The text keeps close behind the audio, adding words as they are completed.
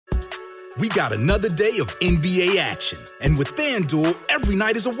We got another day of NBA action. And with FanDuel, every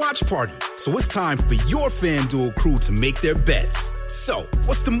night is a watch party. So it's time for your FanDuel crew to make their bets. So,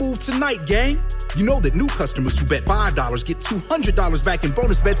 what's the move tonight, gang? You know that new customers who bet $5 get $200 back in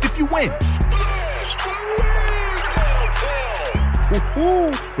bonus bets if you win.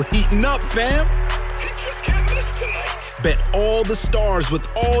 Ooh, we're heating up, fam. Bet all the stars with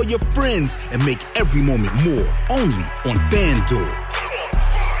all your friends and make every moment more only on FanDuel.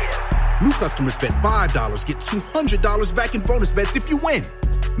 New customers bet $5, get $200 back in bonus bets if you win.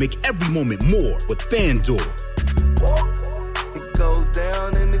 Make every moment more with FanDuel. It goes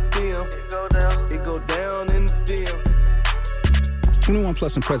down in the DM. It go down in the DM. 21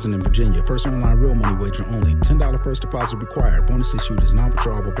 plus and present in Virginia. First online real money wager only. $10 first deposit required. Bonus issued is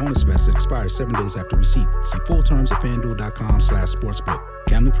non-withdrawable bonus bets that expires 7 days after receipt. See full terms at FanDuel.com/sportsbook.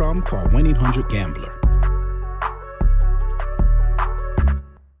 Gambling problem? Call 1-800-GAMBLER.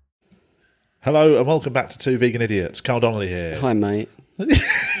 Hello and welcome back to Two Vegan Idiots. Carl Donnelly here. Hi, mate.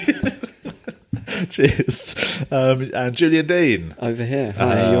 Cheers. And Julian Dean. Over here.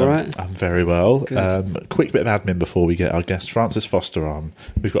 Hi, you all right? I'm very well. Good. Quick bit of admin before we get our guest Francis Foster on.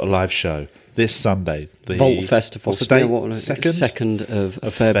 We've got a live show this Sunday. The Vault Festival. What's the date? Second of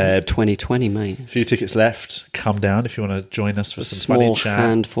Feb 2020, mate. A few tickets left. Come down if you want to join us for some funny small chat.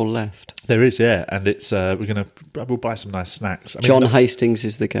 handful left. There is, yeah. And it's we'll buy some nice snacks. John Hastings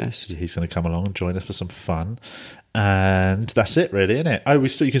is the guest. He's going to come along and join us for some fun. And that's it, really, isn't it? Oh,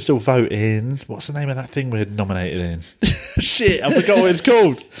 you can still vote in. What's the name of that thing we're nominated in? Shit, I forgot what it's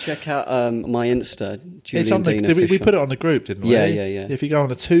called. Check out my Insta, Julian It's on Dean we Official. put it on the group, didn't we? Yeah. If you go on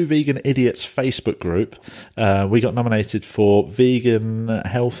the Two Vegan Idiots Facebook group, we got nominated for vegan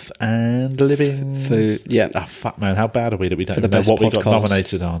health and living Food, yeah. Oh, fuck, man, how bad are we that we don't For the even know best what we got podcast.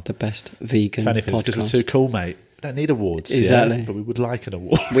 nominated on? The best vegan If anything, it's because we're podcast. too cool, mate. We don't need awards, Exactly. yeah, but we would like an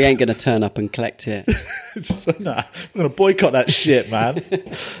award. We ain't going to turn up and collect it. Nah, we're going to boycott that shit, man.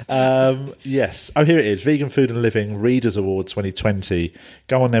 Yes. Oh, here it is. Vegan Food and Living Readers Award 2020.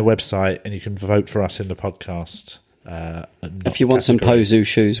 Go on their website and you can vote for us in the podcast. If you want some Pozu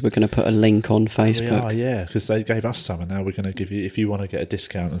shoes, we're going to put a link on Facebook. We are, yeah, because they gave us some and now we're going to give you, if you want to get a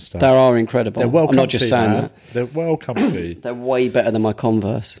discount and stuff. They are incredible. They're well I'm not just saying man. that. They're well comfy. They're way better than my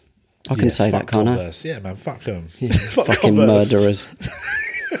Converse. I can say that, can't Converse. Yeah, man, fuck them. I? Fuck Fucking Converse. murderers.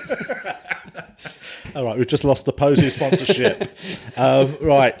 All right, we've just lost the Pozu sponsorship.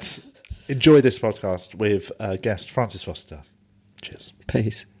 Right, enjoy this podcast with guest Francis Foster. Cheers.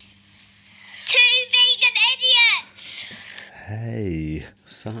 Peace. Two vegan idiots! Hey.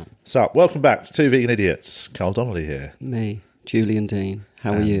 What's up? So, welcome back to Two Vegan Idiots. Carl Donnelly here. Me, Julian Dean.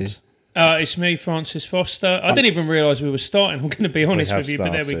 How are you? It's me, Francis Foster. I didn't even realise we were starting. I'm going to be honest with you,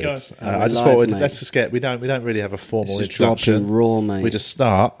 but there we go. I just live, thought mate. let's just get. We don't really have a formal This is introduction. dropping raw, mate. We just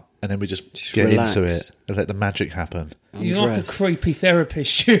start and then we just get relax. into it and let the magic happen. You're like a Undress. creepy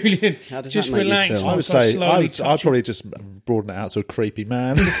therapist, Julian. How does just that make you relax. feel? I would whilst I say slowly I'd touch probably just broaden it out to a creepy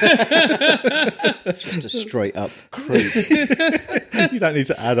man. Just a straight up creep. You don't need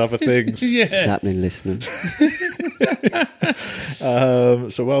to add other things. Yeah. What's happening, listening?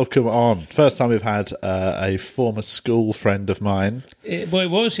 So welcome on. First time we've had a former school friend of mine. It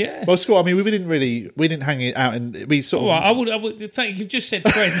was, yeah. Well, school. I mean, we didn't hang out, and we sort All of. right, I would thank you. You've just said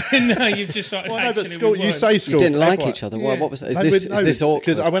friend. No, you've just like. Well, no, but actually, school. we You weren't. say school. You didn't like everyone- each other. Yeah. What was that? Is No, this, but- is this awkward?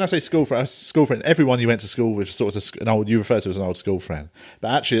 Because when I say school friend, everyone you went to school with sort of an old. You refer to as an old school friend, but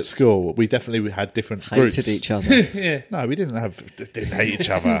actually at school we definitely had different groups. Hated each other. Yeah. No, we didn't hate each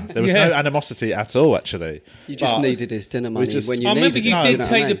other. There was Yeah. no animosity at all. Actually, You just But- needed his dinner money just- when you I remember needed you it. did know what I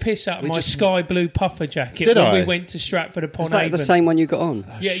take mean? the piss out of We my just- sky blue puffer jacket Did when I? we went to Stratford upon Is that Avon. the same one you got on?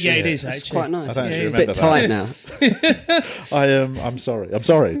 Yeah, shit. it is It's actually. quite nice. I don't actually a remember bit that. tight now. I'm sorry. I'm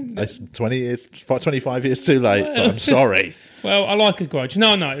sorry. It's 25 years too late. But I'm sorry. Well, I like a grudge.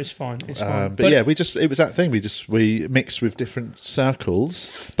 No, it was fine. It's fine. But yeah, it was that thing. We mixed with different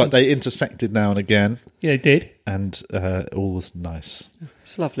circles, but they intersected now and again, Yeah, it did. and all was nice.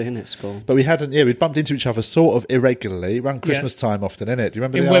 It's lovely, isn't it, school? But we bumped into each other sort of irregularly around Christmas time often, innit? Do you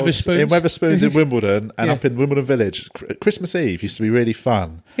remember In the old- Wetherspoons? in Wetherspoons in Wimbledon and Yeah. up in Wimbledon Village? Christmas Eve used to be really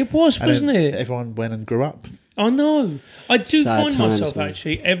fun. It was, And then wasn't it? Everyone went and grew up. I know. I do Sad find times, myself man.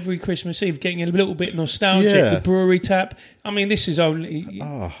 actually every Christmas Eve getting a little bit nostalgic Yeah. with Brewery Tap. I mean, this is only.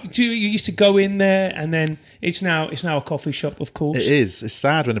 You used to go in there, and then it's now a coffee shop, of course. It is. It's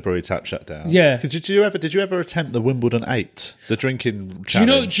sad when the brewery tap shut down. Yeah. 'Cause did you ever attempt the Wimbledon 8, the drinking Do you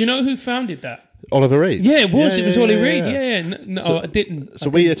challenge? know who founded that? Oliver Reed? Yeah, it was. It was Ollie Reed. yeah. Yeah. No, I didn't. So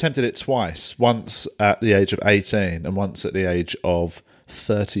we attempted it twice. Once at the age of 18 and once at the age of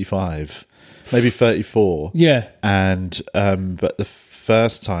 35, maybe 34. Yeah. And but the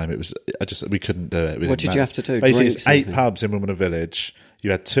first time, we couldn't do it. What did you have to do? Basically, Drink it's 8 something? pubs in Wimbledon Village. You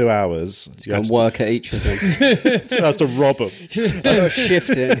had 2 hours. You had And work at each of them. 2 hours to rob them.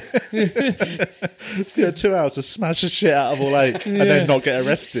 Shifting. You had 2 hours to smash the shit out of all 8 and then not get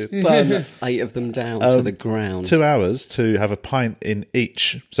arrested. Burn 8 of them down to the ground. 2 hours to have a pint in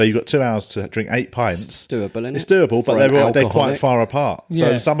each. So you've got 2 hours to drink 8 pints. It's doable, isn't it? It's doable, but For an they're quite alcoholic? far apart. So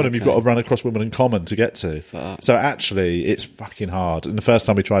Yeah. some of them you've got to run across Wimbledon Common to get to. Fuck. So actually, it's fucking hard. And the first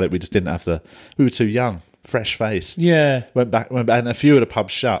time we tried it, we just didn't have we were too young, fresh-faced. Yeah. Went back, and a few of the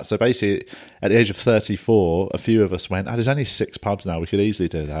pubs shut. So basically, at the age of 34, a few of us went, there's only 6 pubs now. We could easily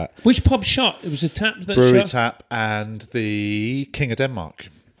do that. Which pub shut? It was a Tap that Brewery shut. Tap and the King of Denmark.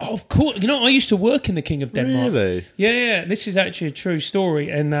 Oh, of course. You know, I used to work in the King of Denmark. Really? Yeah. This is actually a true story.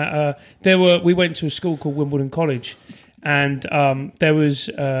 And that we went to a school called Wimbledon College, and there was.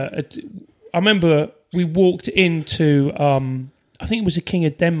 I remember we walked into. I think it was a King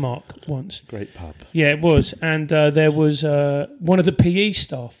of Denmark once. Great pub. Yeah, it was, and there was one of the PE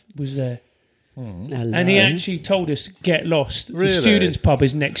staff was there. Hello. And he actually told us, get lost. Really? The students' pub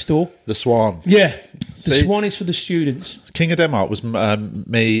is next door. The Swan. Yeah. The See? Swan is for the students. King of Denmark was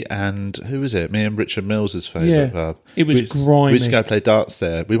me and who was it? Me and Richard Mills's favourite Yeah. pub. It was grimy. We used to go play darts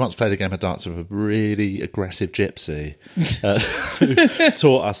there. We once played a game of darts with a really aggressive gypsy who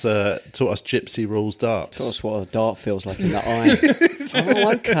taught us gypsy rules darts. Tell us what a dart feels like in the eye.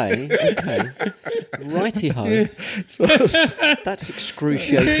 Oh, okay. Righty-ho. That's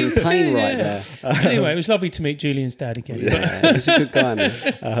excruciating pain right there. Anyway, it was lovely to meet Julian's dad again. Yeah, he's a good guy, man.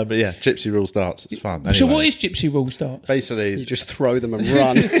 But yeah, gypsy rules darts. It's fun. So Anyway, what is Gypsy Rules darts? basically You just throw them and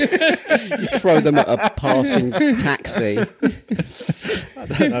run. You throw them at a passing taxi. I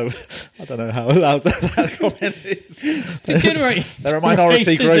don't know how allowed that comment is. Degenerate. They're a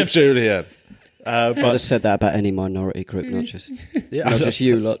minority Racism. group, Julian. I'd But have said that about any minority group, not just yeah, not just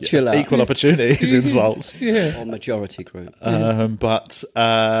you lot. Chill out. equal opportunities insults. Yeah. Or majority group. It's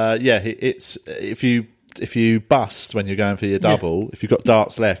if you bust when you're going for your double, if you've got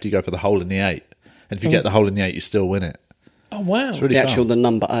darts left, you go for the hole in the 8, and if you get the hole in the 8, you still win it. Oh, wow. It's really The actual, fun. the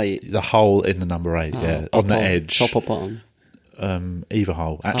number 8. The hole in the number 8, yeah, on the edge, Top or bottom? either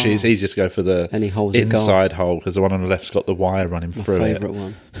hole. Actually, it's easier to go for the Any holes you've got. inside hole because the one on the left's got the wire running My through it. favourite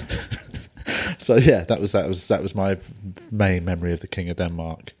one. So yeah, that was my main memory of the King of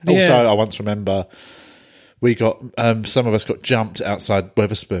Denmark. Yeah. Also, I once remember we got some of us got jumped outside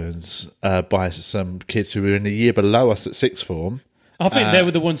Weatherspoons by some kids who were in the year below us at sixth form. I think they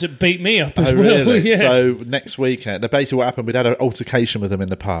were the ones that beat me up as Oh, well. really? Yeah. So next weekend, basically what happened, we'd had an altercation with them in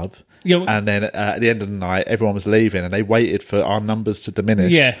the pub. Yeah. And then at the end of the night, everyone was leaving and they waited for our numbers to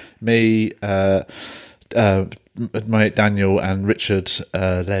diminish. Yeah. Me, my mate Daniel and Richard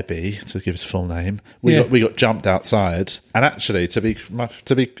Levy, to give his full name, we got jumped outside. And actually, to be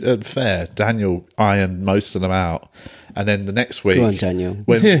fair, Daniel ironed most of them out. And then the next week, Go on, Daniel.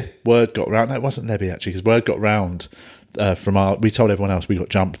 when word got round, no, it wasn't Levy actually, because word got round we told everyone else we got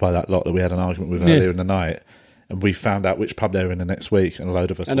jumped by that lot that we had an argument with earlier in the night. And we found out which pub they were in the next week, and a load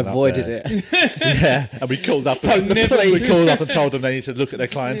of us And went up avoided there. it. Yeah, and we called up. Phone the police. We called up and told them they need to look at their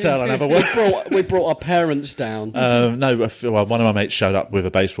clientele and have a word. We brought our parents down. No, well, one of my mates showed up with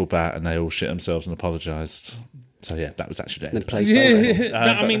a baseball bat, and they all shit themselves and apologised. So yeah, that was actually And then it. plays Yeah. baseball.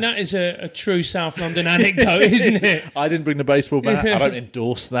 I mean, that is a true South London anecdote, isn't it? I didn't bring the baseball bat. I don't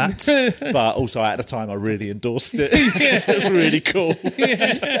endorse that, but also at the time I really endorsed it because it was really cool.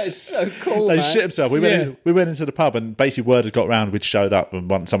 That's so cool, They man. shit themselves. We went into the pub and basically word had got round. We'd showed up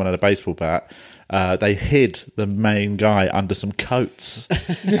and someone had a baseball bat. They hid the main guy under some coats,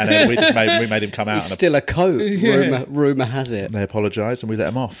 and then we made him come out. He's And still a coat. Rumour has it. they apologised and we let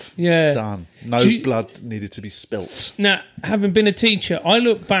him off. Yeah. Done. No Do you- blood needed to be spilt. Now, having been a teacher, I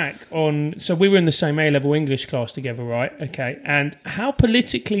look back on... So we were in the same A-level English class together, right? Okay. And how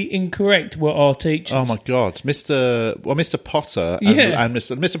politically incorrect were our teachers? Oh my God, Mr. Potter and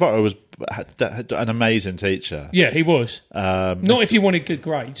Mr. Potter was had an amazing teacher. Yeah, he was. Not if you wanted good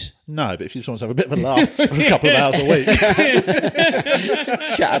grades. No, but if you just want to have a bit of a laugh for a couple of hours a week.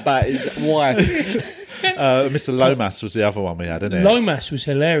 Chat about his wife. Mr. Lomas was the other one we had, didn't it? Lomas was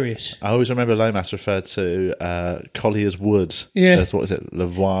hilarious. I always remember Lomas referred to Collier's Wood as, what is it, Le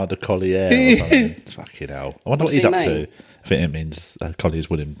Voir de Collier or something. Fucking hell. I wonder what he's up to. I think it means Collier's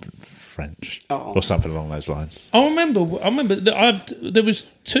Wood in French or something along those lines. I remember that there was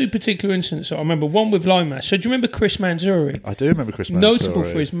two particular incidents. I remember one with Lomas. So do you remember Chris Manzuri? I do remember Chris Manzuri. Notable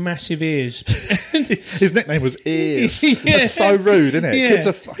for his massive ears. His nickname was Ears. Yeah. That's so rude, isn't it? Yeah. Kids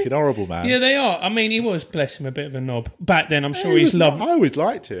are fucking horrible, man. Yeah, they are. I mean, he was, bless him, a bit of a knob. Back then, I'm sure he's loved. I always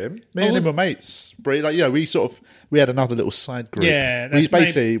liked him. Me and him were mates. We we had another little side group. Yeah, we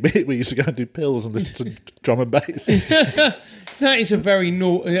that's we used to go and do pills and listen to drum and bass. That is a very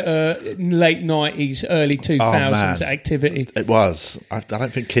late 90s, early 2000s activity. It was. I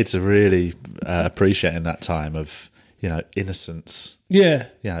don't think kids are really appreciating that time of, innocence. Yeah.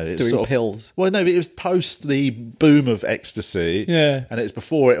 It's Doing sort of, pills. Well, no, but it was post the boom of ecstasy. Yeah. And it's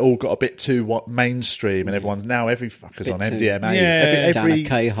before it all got a bit too mainstream, and every fucker's on too- MDMA. Yeah. Down a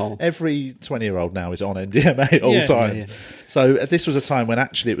K-hole. Every 20-year-old now is on MDMA all the Yeah. time. Yeah. So this was a time when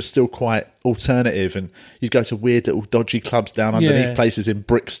actually it was still quite alternative, and you'd go to weird little dodgy clubs down underneath Yeah. places in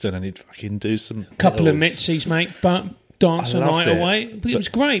Brixton, and you'd fucking do some Couple of pills. Mitzies, mate, but dance I the loved night it. away. But it was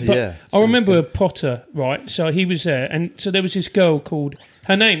great. But yeah, I remember Potter, right? So he was there, and so there was this girl called,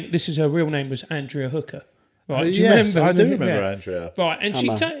 her real name was Andrea Hooker. Right? Oh, Do you yes, remember? I do remember Yeah. Andrea. Right, and I'm she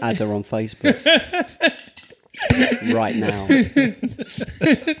gonna add her on Facebook right now.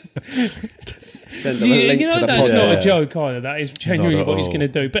 Send them a link to the that's podcast. not a joke either. That is genuinely Not at what he's all. going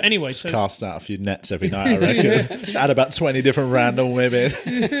to do. But anyway, so Cast out a few nets every night, I reckon. Just add about 20 different random women.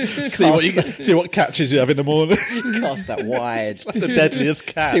 see what catches you have in the morning. Cast that wide. The deadliest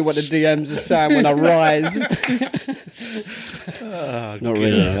catch. See what the DMs are saying when I rise. Not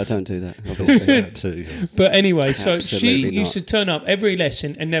really. I don't do that. Obviously. But anyway, so Absolutely she used to turn up every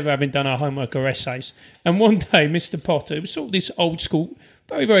lesson and never having done her homework or essays. And one day, Mr. Potter, who was sort of this old school,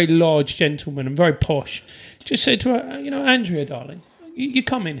 very, very large gentleman and very posh, just said to her, Andrea, darling, you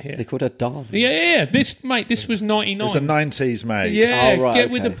come in here. They called her darling. Yeah. This was 99. It was a 90s, mate. Yeah, Oh, right, get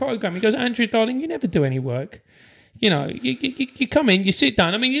with the okay. program. He goes, Andrea, darling, you never do any work. You come in, you sit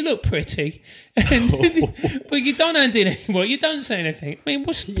down. I mean, you look pretty, but you don't hand in any work. You don't say anything. I mean,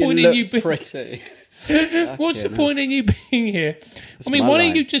 what's the point in you being pretty. What's the point in you being here? I mean, my why don't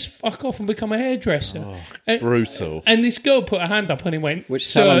line. you just fuck off and become a hairdresser? Brutal. And this girl put her hand up and he went, Which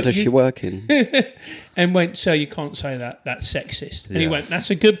 "Sir, salon does you-" she work in? And went, sir, you can't say that. That's sexist. And he Yeah. went,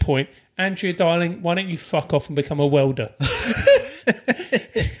 that's a good point. Andrea, darling, why don't you fuck off and become a welder?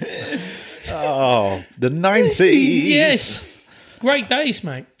 Oh, the 90s. Yes. Great days,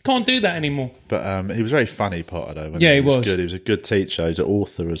 mate. Can't do that anymore. But he was very funny, Potter, though. Wasn't Yeah, he? he was. Good. He was a good teacher. He was an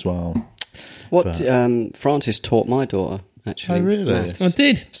author as well. What Francis taught my daughter, actually. Oh, really? Maths. I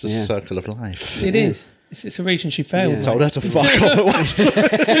did. It's the Yeah. circle of life. It is. It's a reason she failed. Yeah. mate. Told her to fuck off at once.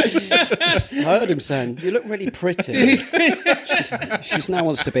 I heard him saying, "You look really pretty." She's now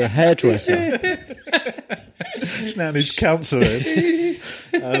wants to be a hairdresser. Now needs counselling. She's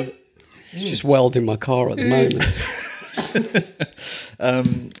just welding my car at the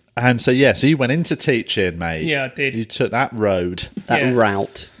moment. And so you went into teaching, mate. Yeah, I did. You took that road. That Yeah.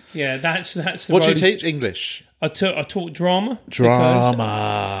 route. Yeah, that's the What do you road- teach? English. I taught drama. because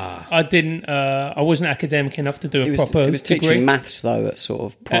Drama. I didn't. I wasn't academic enough to do a He was proper teaching degree. maths though at sort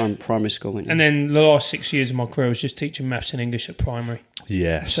of primary school. Wasn't he? And then the last 6 years of my career was just teaching maths and English at primary.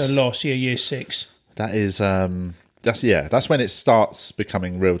 Yes. So last year 6. That is. That's when it starts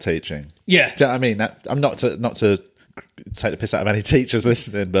becoming real teaching. Yeah. Do you know what I mean? I'm not to take the piss out of any teachers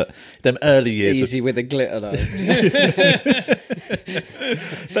listening, but them early years. Easy with the glitter though.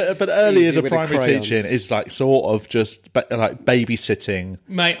 But early years Easy of with the primary crayons. teaching is like sort of just like babysitting.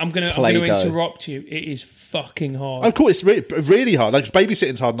 Mate, I'm gonna Play-Doh. interrupt you. It is fucking hard. Of course, it's really hard. Like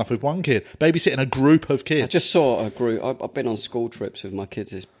babysitting's hard enough with one kid. Babysitting a group of kids. I just saw a group. I've been on school trips with my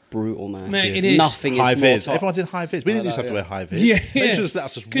kids. It's brutal, man. Mate, it is. Nothing high is more vis. top. Everyone's in high vis. We didn't used to have to wear high vis. Yeah, They yeah. just let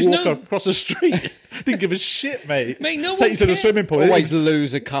us just 'Cause walk no- across the street. Didn't give a shit, mate. Mate, no Take one you to the cares. swimming pool. Always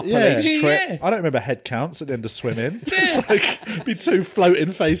lose a couple Yeah. each trip. Yeah. I don't remember head counts at the end of swimming. It's like be two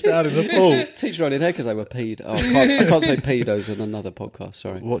floating face down in the pool. Teacher on in here because they were peed. Oh, I can't say pedos in another podcast.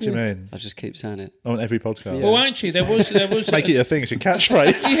 Sorry. What do you mean? I just keep saying it. On every podcast. Well, actually, there was Make it your thing. It's your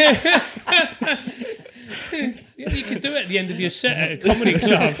catchphrase. Yeah, you could do it at the end of your set at a comedy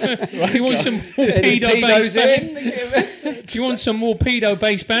club. You want some more pedo-based banter? You want some more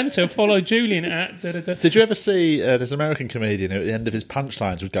pedo-based banter? Follow Julian at... Da-da-da. Did you ever see this American comedian who at the end of his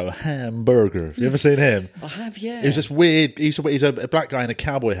punchlines would go hamburger? Have you ever seen him? I have, yeah. He was this weird. He's a black guy in a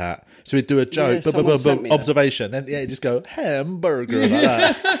cowboy hat, so he'd do a joke, someone sent me that. observation, and he'd just go hamburger like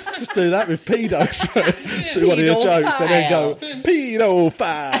that. Just do that with pedos. So one of your jokes, and then go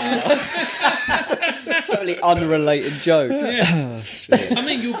pedophile. Totally unrelated joke. I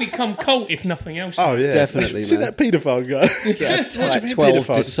mean, you'll become cult if nothing else. Oh yeah, Definitely, See man. that paedophile guy? Yeah, What do you like mean 12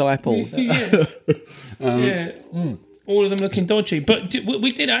 paedophile? disciples. Yeah. All of them looking dodgy. But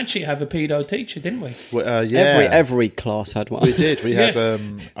we did actually have a pedo teacher, didn't we? Well, yeah, Every class had one. we did. We had. Yeah.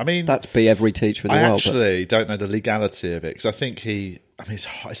 I mean, That'd be every teacher in the I world. but actually don't know the legality of it because I think I mean,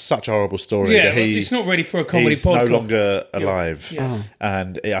 it's such a horrible story. Yeah, that it's not ready for a comedy he's podcast. no longer alive. Yeah.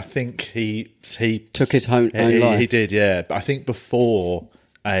 And I think he Took his own life. He did, yeah. But I think before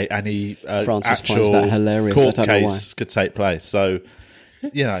any Francis actual finds that hilarious. I court don't know case could take place. So,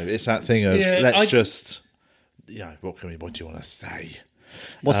 it's that thing of what do you want to say?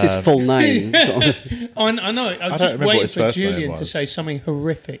 What's his full name? I know. I was just remember what waiting his for first name Julian to was. say something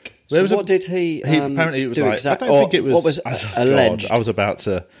horrific. So what did he apparently it was do like exactly? I don't think it was. What was God, alleged?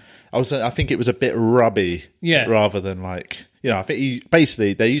 I think it was a bit rubby, rather than like I think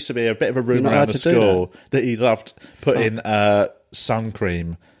there used to be a bit of a rumor around the school that he loved putting sun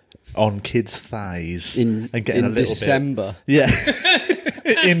cream on kids' thighs and getting a little December. bit,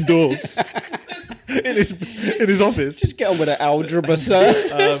 indoors in his office. Just get on with it, algebra,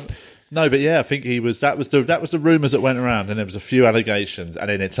 sir. No, but I think he was. That was the rumours that went around, and there was a few allegations, and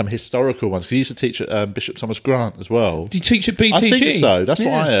then some historical ones. Because he used to teach at Bishop Thomas Grant as well. Did you teach at BTG? I think so. That's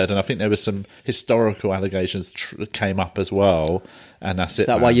what I heard, and I think there was some historical allegations came up as well, and that's it. Is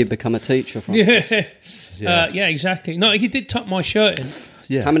that why you become a teacher, Francis? Yeah, exactly. No, he did tuck my shirt in.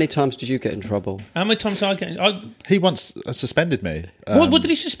 Yeah. How many times did you get in trouble? How many times did I get? He once suspended me. What did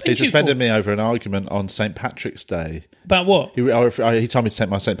he suspend you He suspended for? me over an argument on St. Patrick's Day. About what? He told me to take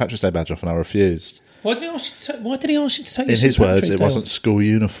my St. Patrick's Day badge off, and I refused. Why did he ask you to take? In his words, it wasn't school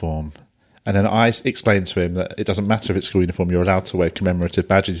uniform. And then I explained to him that it doesn't matter if it's school uniform, you're allowed to wear commemorative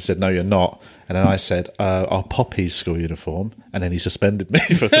badges. He said, no, you're not. And then I said, I'll Poppy's school uniform. And then he suspended me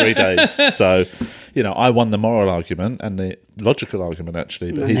for 3 days. So, I won the moral argument and the logical argument, actually.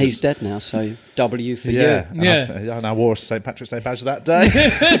 And he's dead now, so W for you. And I wore a St. Patrick's Day badge that day.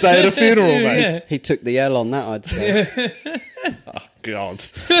 The day of the funeral, mate. Yeah. He took the L on that, I'd say. Oh, God.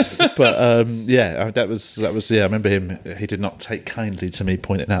 But, that was. I remember him. He did not take kindly to me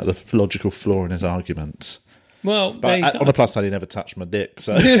pointing out the logical flaw in his argument. Well, but on the plus side, he never touched my dick,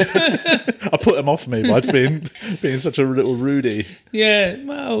 so I put him off me by just being such a little Rudy. Yeah,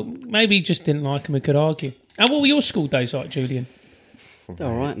 well, maybe he just didn't like him and could argue. And what were your school days like, Julian?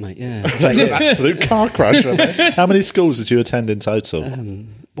 All right, mate, yeah. Absolute car crash, mate. How many schools did you attend in total?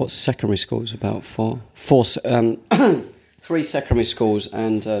 What secondary schools? About four. 3 secondary schools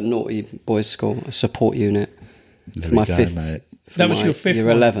and a naughty boys' school, a support unit. For my fifth, mate. That was your fifth year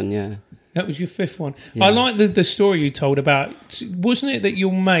one? 11, yeah. That was your fifth one. Yeah. I like the story you told about. Wasn't it that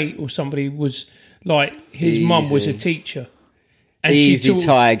your mate or somebody was like his mum was a teacher, and Easy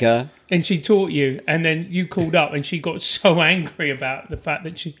tiger, and she taught you, and then you called up, and she got so angry about the fact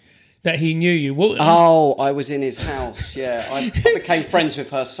that he knew you. I was in his house. Yeah, I became friends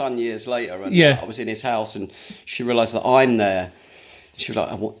with her son years later, and I was in his house, and she realised that I'm there. She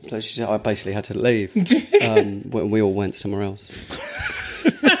was like, she said, I basically had to leave when we all went somewhere else.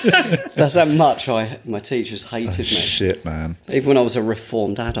 That's how much my teachers hated me. Shit, man. Even when I was a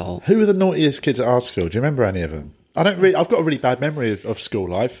reformed adult. Who were the naughtiest kids at our school? Do you remember any of them? I don't really. I've got a really bad memory of school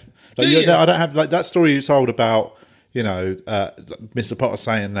life. Like, I don't have that story you told about. Mr. Potter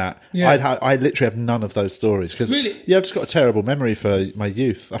saying that. Yeah. I literally have none of those stories because Really? I've just got a terrible memory for my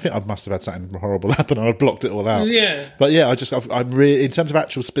youth. I think I must have had something horrible happen and I've blocked it all out. Yeah. But I'm really, in terms of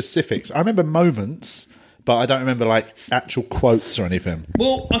actual specifics, I remember moments, but I don't remember like actual quotes or anything.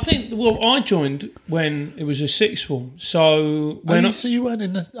 Well, I joined when it was a sixth form. So when So you weren't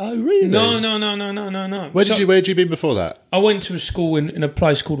in the? Oh, really? No. Where had you been before that? I went to a school in a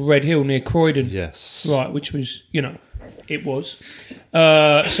place called Red Hill near Croydon. Yes. Right, which was, it was.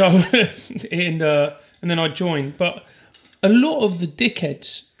 And then I joined. But a lot of the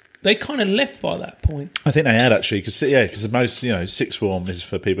dickheads, they kind of left by that point. I think they had actually, because most, sixth form is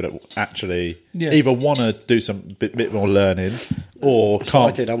for people that actually either want to do some bit more learning or That's can't.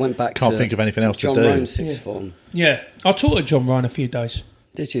 what I did. I went back can't to think of anything else John to do. Rome sixth form. Yeah, I taught at John Ryan a few days.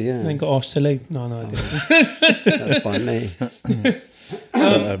 Did you? Yeah. And then got asked to leave. No, I didn't. That's by me.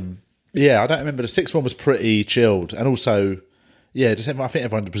 I don't remember. The sixth form was pretty chilled, and also, I think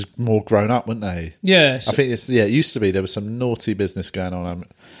everyone was more grown up, weren't they? Yeah. I think it used to be there was some naughty business going on.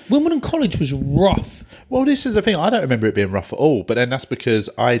 Wimbledon College was rough. Well, this is the thing. I don't remember it being rough at all. But then that's because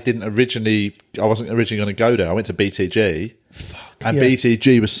I wasn't originally going to go there. I went to BTG,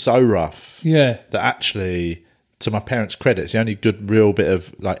 BTG was so rough. Yeah. That actually, to my parents' credit, it's the only good real bit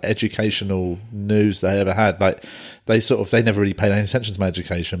of like educational news they ever had. Like they never really paid any attention to my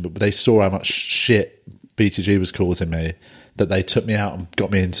education, but they saw how much shit BTG was causing me that they took me out and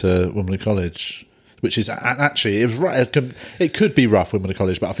got me into Wimbledon College. Which is actually, it was right. It could be rough, Wimbledon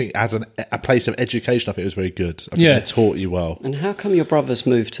College, but I think as a place of education, I think it was very good. I think they taught you well. And how come your brothers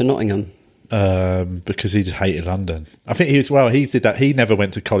moved to Nottingham? Because he just hated London. I think he did that. He never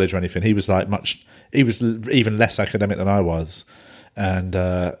went to college or anything. He was even less academic than I was. and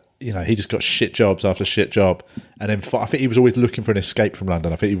he just got shit jobs after shit job, and then I think he was always looking for an escape from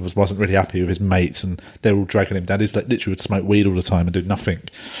London. I think he wasn't really happy with his mates, and they were all dragging him down. He's like literally would smoke weed all the time and do nothing.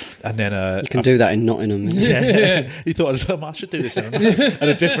 And then you can do that in Nottingham. Yeah. He thought, I should do this in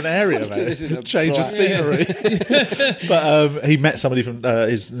a different area, mate. Change the scenery. But he met somebody from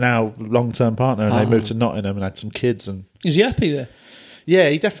his now long-term partner, and they moved to Nottingham and had some kids. And is he happy there? Yeah,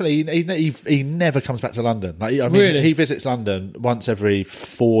 he definitely he never comes back to London. Really? He visits London once every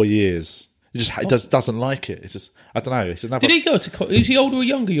 4 years. He just doesn't like it. It's just, I don't know. It's another. Did he go to? Is he older or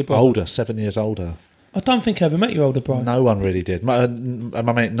younger? Your brother? Older, 7 years older. I don't think I ever met your older brother. No one really did. My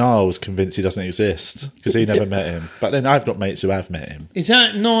mate Niall was convinced he doesn't exist because he never met him. But then I've got mates who have met him. Is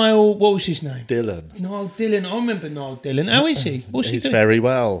that Niall? What was his name? Dylan. Niall Dillon. I remember Niall Dillon. How is he? What's he He's doing? very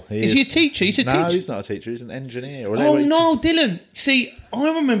well. Is he a teacher? He's a teacher. No, he's not a teacher. He's an engineer. Oh, Niall Dillon. See, I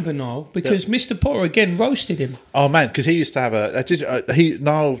remember Niall because Mr. Potter again roasted him. Oh man, because he used to have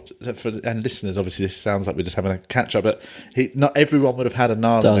Niall. And listeners, obviously, this sounds like we're just having a catch up, but not everyone would have had a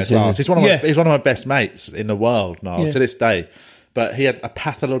Niall in their class. He's one of my best mates in the world. Niall, to this day, but he had a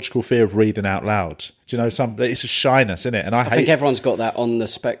pathological fear of reading out loud. Do you know, it's a shyness, isn't it? And I think everyone's got that on the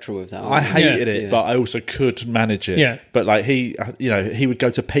spectrum of that. I hated it, but I also could manage it. Yeah. But like he would go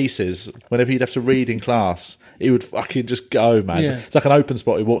to pieces whenever he'd have to read in class. He would fucking just go, man. Yeah. It's like an open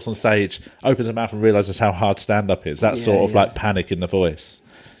spot. He walks on stage, opens his mouth, and realizes how hard stand up is. That sort of like panic in the voice.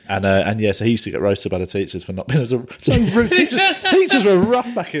 So he used to get roasted by the teachers for not being so rude. Teachers were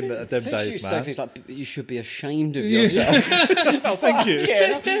rough back in them days, man. Things like, you should be ashamed of yourself. Oh, thank you.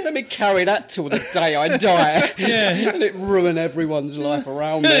 Yeah, let me carry that till the day I die. And it ruin everyone's life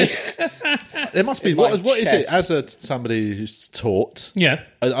around me. There must be what is it as somebody who's taught? Yeah.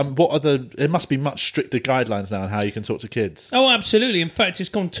 There must be much stricter guidelines now on how you can talk to kids. Oh, absolutely. In fact, it's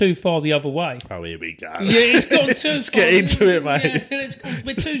gone too far the other way. Oh, here we go. Yeah, it's gone too far. Let's get into it, mate. Yeah,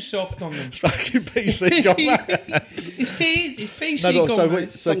 we're too soft on them. It's fucking PC gone mad. It's PC gone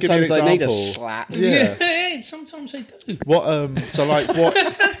mad. So give me an Sometimes they need a example. slap. Yeah, sometimes they do. What? So like what?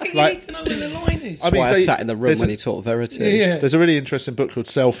 You need to know where the line is. That's why I sat in the room when he taught Verity. Yeah. There's a really interesting book called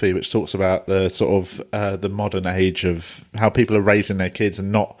Selfie, which talks about the sort of the modern age of how people are raising their kids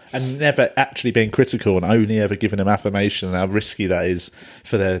and never actually being critical and only ever giving them affirmation and how risky that is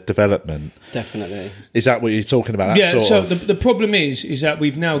for their development. Definitely. Is that what you're talking about? The problem is that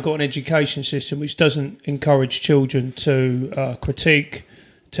we've now got an education system which doesn't encourage children to critique,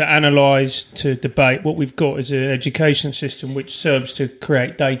 to analyse, to debate. What we've got is an education system which serves to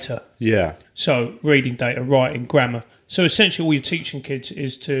create data. Yeah. So reading data, writing, grammar. So essentially all you're teaching kids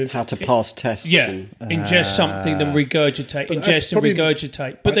is to... how to pass tests. Yeah, and ingest something, then regurgitate, ingest and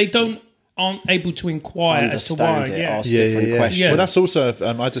regurgitate. But they aren't able to inquire as to why. Ask different questions. Well, that's also...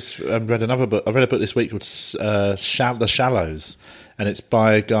 I just read another book. I read a book this week called The Shallows, and it's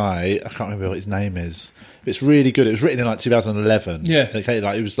by a guy, I can't remember what his name is. It's really good. It was written in like 2011. Yeah. Okay,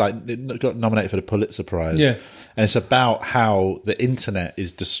 it got nominated for the Pulitzer Prize. Yeah. And it's about how the internet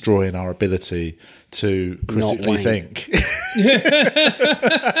is destroying our ability to critically think.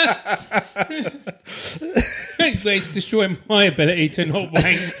 It's destroying my ability to not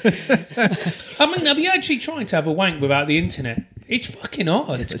wank. I mean, have you actually tried to have a wank without the internet? It's fucking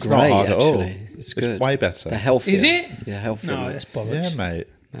hard. It's not great, hard at all. actually. It's good. It's way better. They're healthier. Is it? Yeah, healthier. No, mate. that's bollocks. Yeah, mate.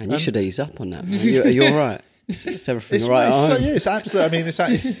 Man, you should ease up on that, man. Are you all right? It's everything It's right. it's absolutely. I mean,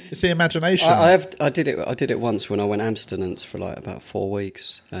 it's the imagination. I did it once when I went abstinence for like about 4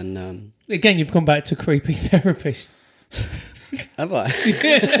 weeks, and Again, you've gone back to creepy therapist. have I?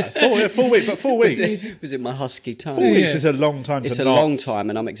 4 weeks, but 4 weeks. Was it my husky time? 4 weeks is a long time. It's to a not... long time,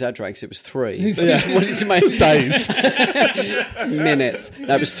 and I'm exaggerating because it was 3. Yeah. I wanted to make Days. minutes.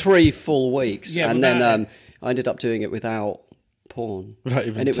 No, it was 3 full weeks, Yeah, and without then I ended up doing it without porn, Without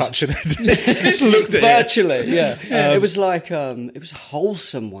even and it touching it. Just looked at it. virtually. Yeah, it was like it was a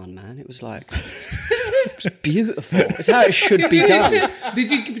wholesome one, man. It was like it was beautiful. It's how it should be done.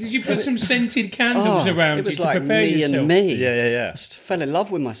 Did you put some scented candles around it was you to like prepare me yourself? and me. Yeah. I just fell in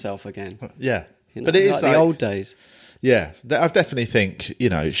love with myself again. Yeah. You know, But it is like like the old days. Yeah, I definitely think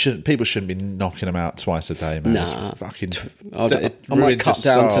people shouldn't be knocking them out twice a day, man. Nah. It's fucking. I might cut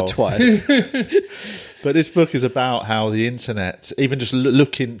down to twice. But this book is about how the internet, even just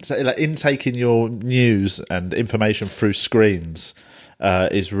intaking your news and information through screens,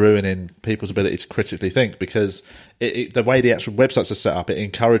 is ruining people's ability to critically think. Because the way the actual websites are set up, it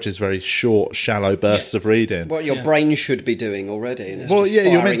encourages very short, shallow bursts of reading. What your brain should be doing already. And it's Well, just yeah,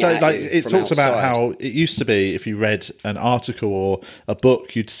 you're firing meant to, at like, you it from talks about outside. how it used to be if you read an article or a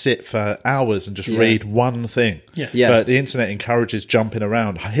book, you'd sit for hours and just read one thing. Yeah. But the internet encourages jumping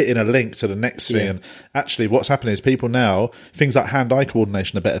around, hitting a link to the next thing. And actually, what's happening is people now, things like hand-eye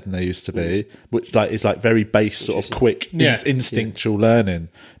coordination are better than they used to be, which is very base, sort of quick, instinctual learning.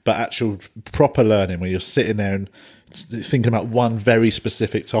 But actual proper learning, where you're sitting there and thinking about one very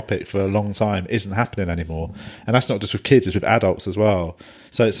specific topic for a long time, isn't happening anymore. And that's not just with kids, it's with adults as well.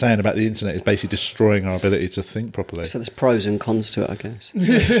 So it's saying about the internet is basically destroying our ability to think properly. So there's pros and cons to it, I guess.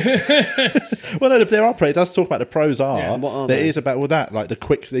 Well, no, there are pros. It does talk about the pros are. Yeah, what are there they? is about that, like the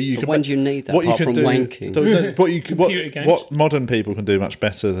quick that you But can. when do you need that, what apart you can from do, wanking? Computer games. What modern people can do much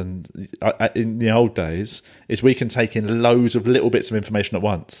better than in the old days is we can take in loads of little bits of information at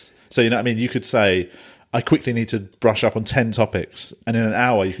once. So you know what I mean? You could say, I quickly need to brush up on 10 topics, and in an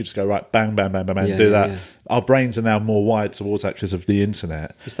hour you could just go right, bang, bang, bang, bang, bang, do that. Our brains are now more wired towards that because of the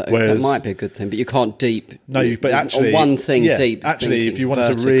internet. That might be a good thing, but you can't deep. But actually, on one thing deep. Actually, if you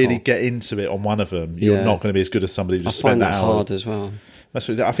wanted to really get into it on one of them, you're not going to be as good as somebody who just spent that hour. Hard as well. That's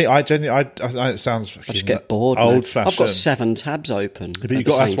what, I think. I genuinely. it sounds fucking I just get bored. old fashioned. I've got 7 tabs open. But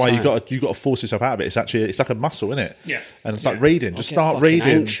that's why you got to force yourself out of it. It's actually like a muscle, isn't it? Yeah. And it's like reading. Just start fucking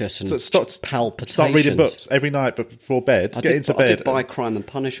reading. Anxious and palpitations. Start reading books every night before bed. Get into bed. I did buy Crime and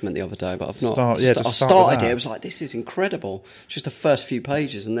Punishment the other day, but I've not. Start I with started that. it. It was like, this is incredible. Just the first few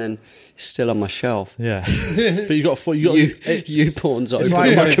pages, and then it's still on my shelf. Yeah. But you got You pawns open.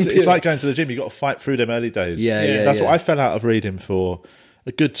 It's like going to the gym. You got to fight through them early days. Yeah. That's what I fell out of reading for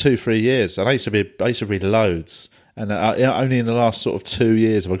a good 2-3 years. And I used to read loads, and only in the last sort of 2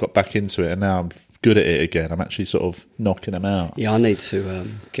 years have I got back into it, and now I'm good at it again. I'm actually sort of knocking them out. Yeah, I need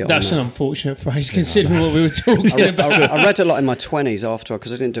to get That's on an unfortunate phrase, considering what we were talking about. I read a lot in my 20s after,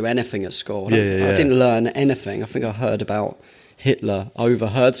 because I didn't do anything at school. I didn't learn anything. I think I heard about Hitler,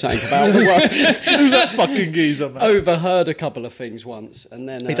 overheard something about the world. Who's that fucking geezer, man? Overheard a couple of things once, and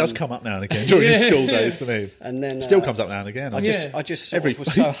then He does come up now and again during his school days, doesn't he? And then still comes up now and again. I just sort every of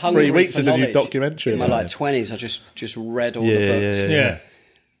was so hungry 3 weeks for is a new knowledge. documentary In my about him. 20s, I just read all the books. Yeah.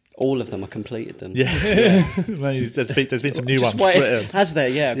 All of them, I completed them. Yeah. There's been some new ones. written. Has there?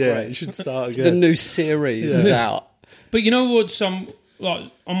 Yeah, Yeah, great. you should start again. The new series is out. But you know what?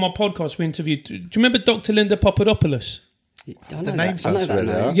 Like on my podcast, we interviewed. Do you remember Dr. Linda Papadopoulos? The name sounds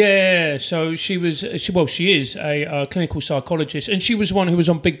familiar. Yeah, so she is a clinical psychologist, and she was the one who was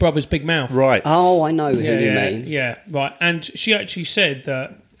on Big Brother's Big Mouth. Right. Oh, I know who you mean. Yeah, right. And she actually said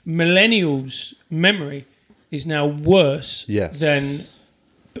that millennials' memory is now worse than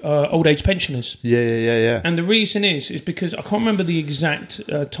old age pensioners. Yeah. And the reason is because I can't remember the exact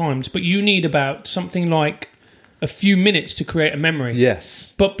times, but you need about something like a few minutes to create a memory.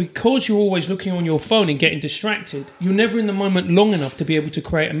 Yes. But because you're always looking on your phone and getting distracted, you're never in the moment long enough to be able to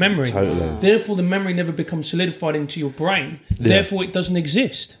create a memory. Totally. Therefore, the memory never becomes solidified into your brain. Therefore, it doesn't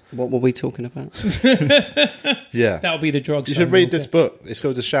exist. What were we talking about? Yeah. That'll be the drugs. You should read this book. It's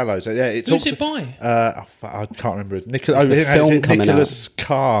called The Shallows. Yeah, it Who's talks. it by? I can't remember it. Nicholas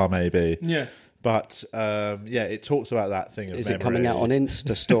Carr, maybe. Yeah. But it talks about that thing of Is memory. it coming out on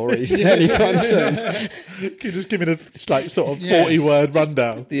Insta stories anytime soon? Can you just give me a sort of 40-word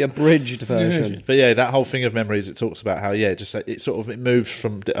rundown? The abridged version. But that whole thing of memories, it talks about how it moves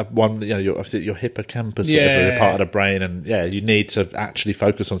from your hippocampus, whatever, the part of the brain, and you need to actually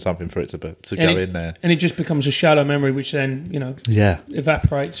focus on something for it to go in there, and it just becomes a shallow memory, which then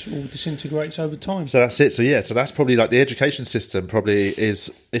evaporates or disintegrates over time. So that's it. So that's probably like the education system. Probably it's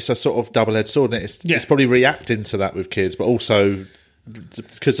a sort of double-edged sword. It's probably reacting to that with kids, but also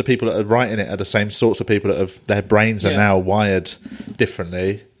because the people that are writing it are the same sorts of people that have their brains are now wired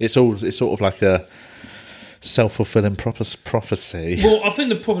differently. It's sort of like a self-fulfilling prophecy. Well, I think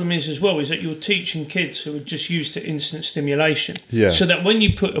the problem is that you're teaching kids who are just used to instant stimulation. Yeah. So that when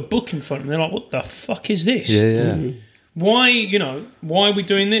you put a book in front of them, they're like, "What the fuck is this? Yeah. Why are we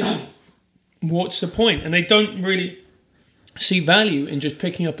doing this? What's the point?" And they don't really see value in just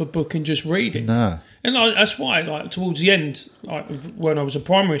picking up a book and just reading. No. And that's why, towards the end, when I was a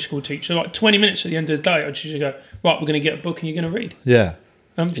primary school teacher, 20 minutes at the end of the day, I'd just go, right, we're going to get a book and you're going to read. Yeah.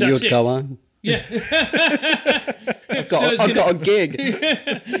 And you'd go on. Yeah. I've got a gig.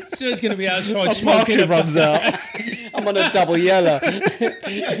 So it's going to be outside My smoking. market runs out. I'm on a double yellow.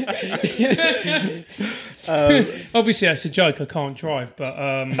 Obviously, that's a joke. I can't drive,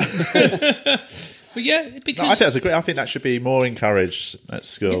 but... But yeah, because I think that should be more encouraged at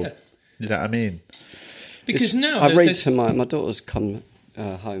school. Yeah. You know what I mean? Because now I read to my daughter's come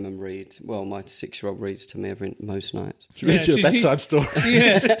home and read. Well, my 6-year-old reads to me most nights. She reads you a bedtime story.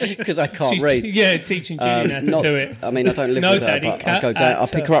 Because I can't She's, read. Yeah, teaching Julian how to do it. I mean, I don't live No, with her, Daddy, but I go down. I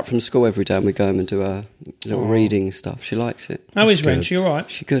pick her up from school every day and we go home and do a little reading stuff. She likes it. How is Ren? She all right?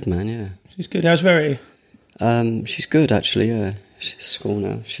 She's good, man, yeah. She's good. How's Verity? She's good, actually, yeah. She's at school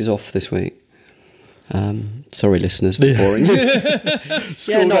now. She's off this week. Sorry, listeners, for boring you.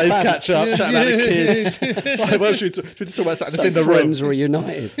 School days, catch up, chat about the kids. Right, well, should we just talk about something that's in the room? Friends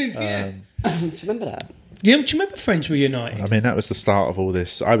reunited. Do you remember that? Yeah, do you remember Friends Reunited? I mean, that was the start of all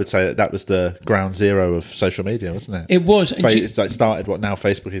this. I would say that was the ground zero of social media, wasn't it? It was. It's like started what now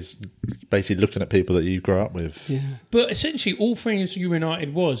Facebook is basically looking at people that you grow up with. Yeah. But essentially, all Friends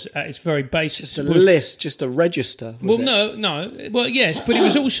Reunited was, at its very basis, Just a list, just a register. No. Well, yes, but it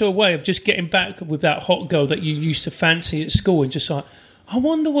was also a way of just getting back with that hot girl that you used to fancy at school and just like, I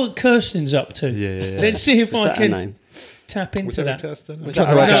wonder what Kirsten's up to. Yeah. Let's see if Was I that her can name? tap into Was there a that. Kirsten? Was that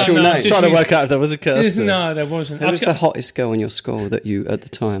her actual name? I was trying to work out if there was a Kirsten. No, there wasn't. Who was the hottest girl in your school that you at the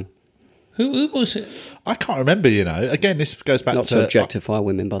time? Who was it? I can't remember, Again, this goes back Not to objectify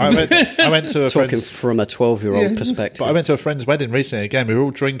women, by the way. I went to a Talking friend's... from a 12-year-old perspective. But I went to a friend's wedding recently. Again, we were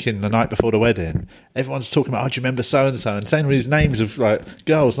all drinking the night before the wedding. Everyone's talking about, do you remember so-and-so? And saying all these names of like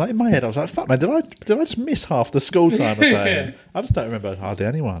girls. Like in my head, I was like, fuck, man, did I just miss half the school time or something? I just don't remember hardly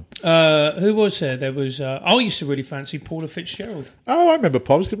anyone. Who was there? There was... I used to really fancy Paula Fitzgerald. Oh, I remember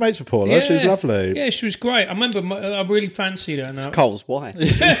Paul. I was good mates with Paula. She was lovely. Yeah, she was great. I remember I really fancied her. It's Cole's wife.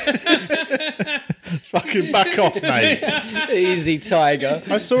 Fucking back off, mate. Easy, tiger.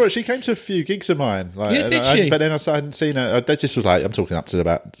 I saw her. She came to a few gigs of mine. Like, Yeah, did she? But then I hadn't seen her. This was like, I'm talking up to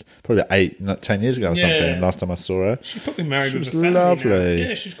about probably 10 years ago or something. Last time I saw her. She's probably married with was a family lovely. now.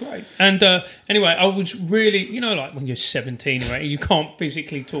 Yeah, she's great. And anyway, I was really, like when you're 17 or 18, you can't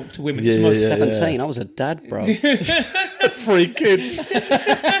physically talk to women. Yeah, I was yeah, 17. I was a dad, bro. 3 kids.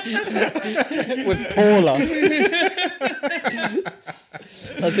 With Paula.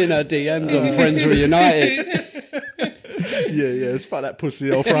 I was in her DMs on Friends Reunited. Yeah. It's like that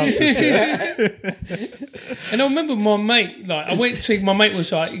pussy old Francis. And I remember my mate, my mate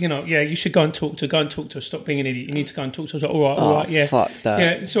was like, you should go and talk to her, stop being an idiot. You need to go and talk to her. I was like, all right, yeah. Fuck that.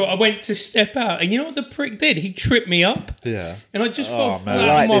 Yeah, so I went to step out, and you know what the prick did? He tripped me up. Yeah. And I just fell man. flat I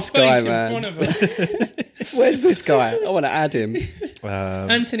like on my this face guy, in man. front of her. Where's this guy? I want to add him.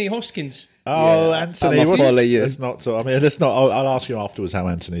 Anthony Hoskins. Oh, Yeah, Anthony. I'm a follow you. Let's not talk. I mean, let's not. I'll ask you afterwards how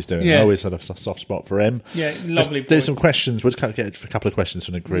Anthony's doing. Yeah. I always had a soft spot for him. Yeah, Let's lovely do boy. some questions. We'll just get a couple of questions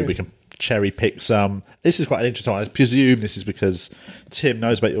from the group. We can cherry pick some. This is quite an interesting one. I presume this is because Tim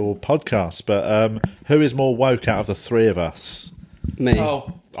knows about your podcast. But who is more woke out of the 3 of us? Me.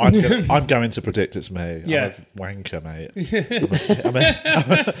 Oh. I'm going to predict it's me. Yeah. I'm a wanker, mate.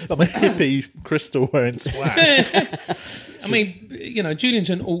 I'm a hippie crystal wearing swag. I mean, Julian's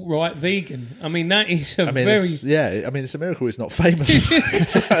an alt-right vegan. I mean, that is it's a miracle it's not famous.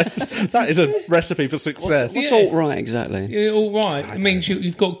 That is a recipe for success. What's all right exactly? You're all right. It means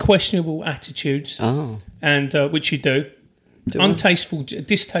you've got questionable attitudes, and which you do.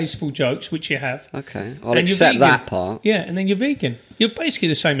 Distasteful jokes, which you have. Okay, I'll And you're accept vegan. that part. Yeah, and then you're vegan. You're basically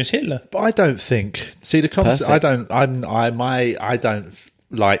the same as Hitler. But I don't think. See the concept. I Perfect. don't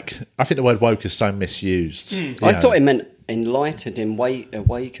like. I think the word woke is so misused. I thought it meant enlightened,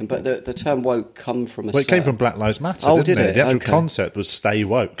 awakened, but the term woke come from a. Well, it came from Black Lives Matter. Oh, didn't did it? The actual Okay. concept was stay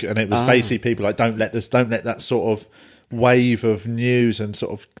woke, and it was basically people like don't let that sort of wave of news and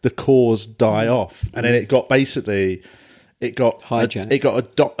sort of the cause die off, and then it got hijacked. It got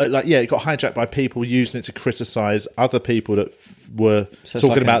hijacked by people using it to criticise other people that were So it's talking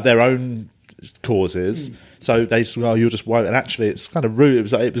like about their own causes. So they said, "Well, you're just woke," and actually, it's kind of rude. It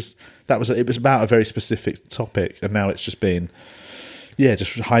was about a very specific topic, and now it's just been. Yeah,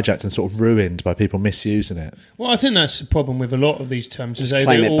 just hijacked and sort of ruined by people misusing it. Well, I think that's the problem with a lot of these terms. Is they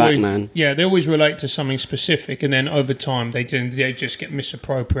claim it back, always, man. Yeah, they always relate to something specific, and then over time they just get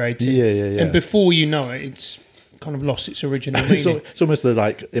misappropriated. Yeah. And before you know it, it's kind of lost its original meaning. It's almost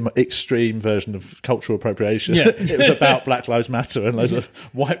the extreme version of cultural appropriation. Yeah. It was about Black Lives Matter, and loads of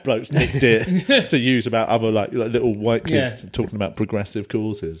white blokes nicked it to use about other like little white kids talking about progressive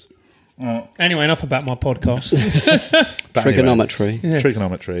causes. Anyway, enough about my podcast. But Trigonometry. Anyway,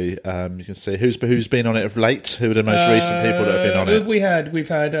 trigonometry. You can see who's been on it of late. Who are the most recent people that have been on it? We've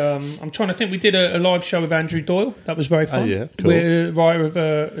had. I'm trying to think. We did a live show with Andrew Doyle. That was very fun. Oh, yeah, cool. We're a writer of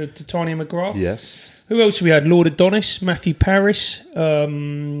Titania McGrath. Yes. Who else have we had? Lord Adonis, Matthew Parris,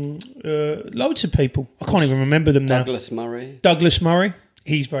 loads of people. I can't even remember them now. Douglas Murray. Douglas Murray.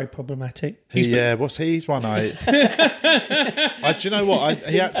 He's very problematic. What's he's one do you know what?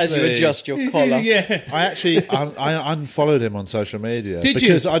 He actually, as you adjust your collar. Yeah. I unfollowed him on social media Did you?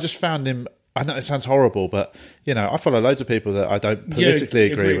 because I just found him. I know it sounds horrible, but I follow loads of people that I don't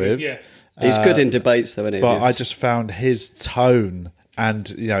politically agree with. Yeah. He's good in debates, though, isn't he? But I just found his tone,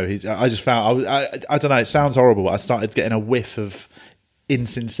 and I just found I don't know. It sounds horrible, but I started getting a whiff of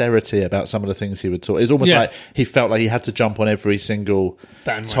insincerity about some of the things he would talk. It's almost like he felt like he had to jump on every single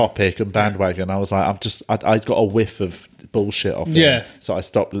topic and bandwagon. I was like, I got a whiff of bullshit off him, so I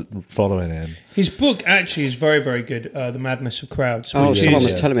stopped following him. His book actually is very, very good, The Madness of Crowds. Someone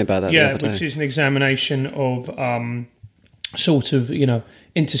was telling me about that the other day. Which is an examination of sort of,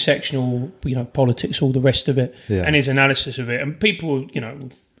 intersectional, politics, all the rest of it, and his analysis of it. And people,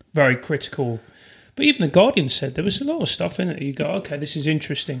 very critical. But even The Guardian said there was a lot of stuff in it. You go, okay, this is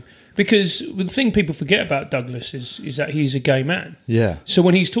interesting. Because the thing people forget about Douglas is that he's a gay man. Yeah. So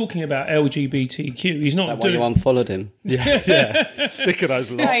when he's talking about LGBTQ, he's not Is that why you unfollowed him? Yeah. Sick of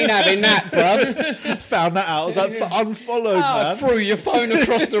those lot. I ain't having that, bruv. Found that out. I was like, unfollowed, man. Threw your phone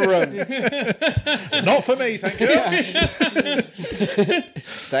across the room. Not for me, thank you.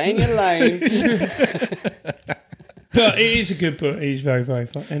 Stay in your lane. But it is a good book. It is very, very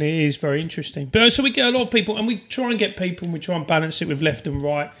fun. And it is very interesting. But so we get a lot of people, and we try and get people, and we try and balance it with left and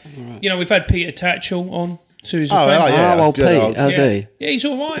right. We've had Peter Tatchell on. So he's a friend. Pete, how's he? Yeah, he's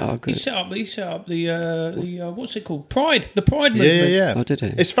all right. Oh, good. He set up the what's it called? Pride. The Pride movement. Yeah. Oh, did he?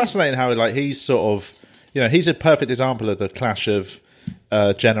 It's fascinating how he's sort of, he's a perfect example of the clash of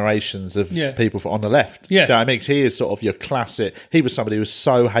generations of people on the left. Yeah. Do you know what I mean? 'Cause he is sort of your classic. He was somebody who was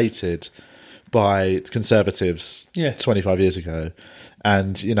so hated by conservatives 25 years ago,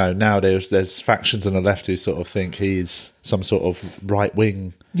 and now there's factions on the left who sort of think he's some sort of right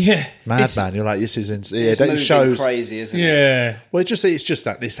wing madman. You're like, this is that shows crazy, isn't it? Yeah. Well, it's just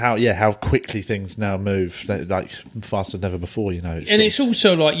that this how quickly things now move, like faster than ever before. It's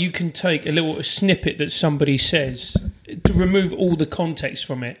also like you can take a little snippet that somebody says to remove all the context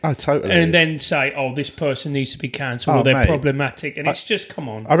from it. Oh, totally. And then say, this person needs to be cancelled or they're problematic. And it's just, come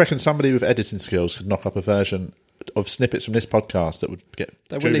on. I reckon somebody with editing skills could knock up a version of snippets from this podcast that would get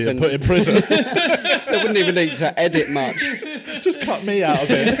Julian put in prison. They wouldn't even need to edit much. Just cut me out of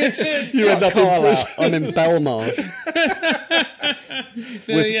it. You end up in prison. I'm in Belmarsh.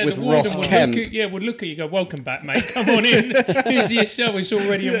 with Ross Kemp. Would look at you and go, welcome back, mate. Come on in. Here's your cell. It's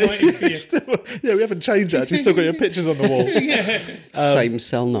already waiting for you. We haven't changed it. Actually, still got your pictures on the wall. Same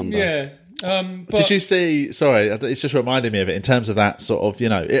cell number. Yeah. Did you see? Sorry, it's just reminding me of it in terms of that sort of.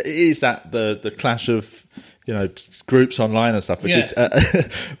 It is that the clash of groups online and stuff.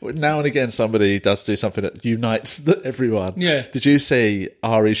 But now and again, somebody does do something that unites everyone. Yeah. Did you see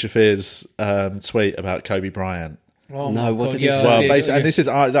Ari Shafir's tweet about Kobe Bryant? Oh no, what did he say? Well, basically, and this is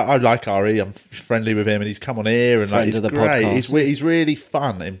I like Ari. I'm friendly with him, and he's come on here and he's great. He's really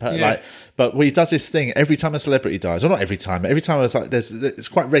fun. But he does this thing every time a celebrity dies, or not every time. Every time it's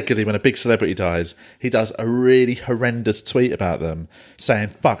quite regularly when a big celebrity dies, he does a really horrendous tweet about them, saying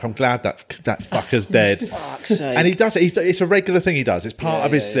 "fuck, I'm glad that fucker's dead." Fuck's sake. And he does it. It's a regular thing he does. It's part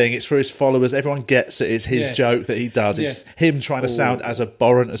of his thing. It's for his followers. Everyone gets it. It's his joke that he does. It's him trying to sound as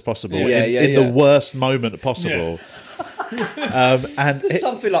abhorrent as possible in the worst moment possible. And there's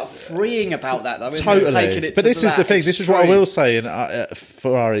something like freeing about that, though. Totally. Taking it but this is the thing. This is what I extreme. will say in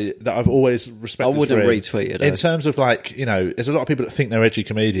Ferrari that I've always respected. I wouldn't for him. retweet it. In terms of there's a lot of people that think they're edgy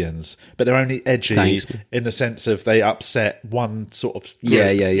comedians, but they're only edgy in the sense of they upset one sort of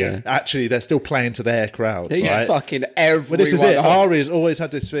group. Yeah. Actually, they're still playing to their crowd. He's fucking everyone. Well, this is it. Off. Ari has always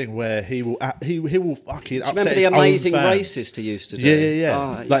had this thing where he will fucking upset remember his the amazing own fans. Racist he used to do?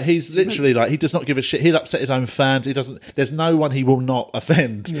 Yeah. Oh, he's literally he does not give a shit. He'll upset his own fans. He doesn't. There's no one he will not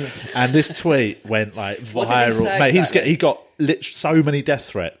offend. And this tweet went viral. What did he say exactly? He got so many death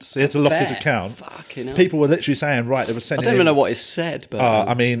threats. He had to lock his account. Fucking hell. People were literally saying, they were sending. I don't even know what he said, but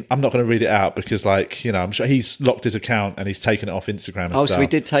I mean, I'm not going to read it out because, I'm sure he's locked his account and he's taken it off Instagram. And stuff. So he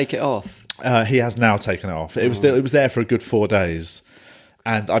did take it off. He has now taken it off. It was there for a good 4 days.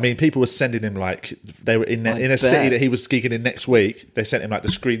 And I mean, people were sending him they were in a city that he was gigging in next week. They sent him the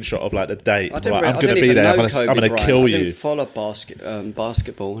screenshot of the date. I'm going to be there. I'm going to kill you. I didn't follow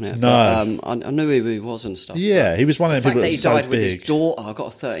basketball in it. No, but, I knew who he was and stuff. Yeah, he was one of the people that was he so died with big. his daughter. I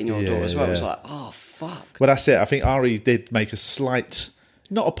got a 13-year-old daughter as well. It was like, oh fuck. Well, that's it. I think Ari did make a slight.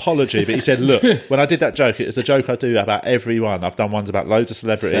 Not apology, but he said, look, when I did that joke, it's a joke I do about everyone. I've done ones about loads of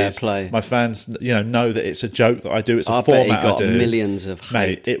celebrities. Fair play. My fans, know that it's a joke that I do. It's a I format bet he got I do. Millions of hate.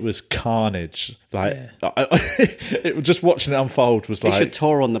 Mate, it was carnage. Just watching it unfold was He should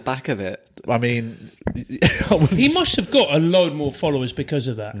tour on the back of it. I mean, he must have got a load more followers because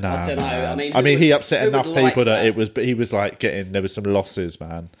of that. Nah, I don't know. man. I mean, he upset enough like people that that? but he was like there was some losses,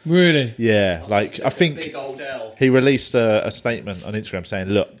 man. Really? Yeah, like I think big old L. he released a statement on Instagram saying,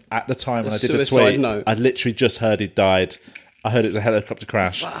 "Look, at the time when I did the suicide tweet, note. I'd literally just heard he'd died. I heard it was a helicopter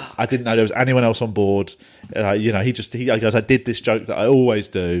crash. I didn't know there was anyone else on board. He goes, I did this joke that I always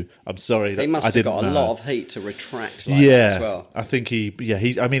do. I'm sorry that He must I have didn't got a know." lot of heat to retract like that as well. I think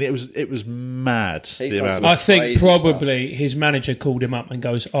I mean, it was mad. He's the done amount some of- I think crazy probably his manager called him up and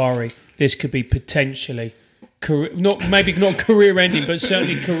goes, Ari, this could be potentially not career ending, but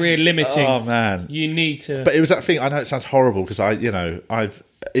certainly career limiting. Oh man, You need to. but it was that thing. I know it sounds horrible because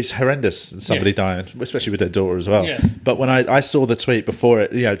it's horrendous somebody dying, especially with their daughter as well. Yeah. But when I saw the tweet before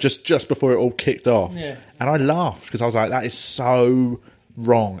it, just before it all kicked off, Yeah. and I laughed because I was like, that is so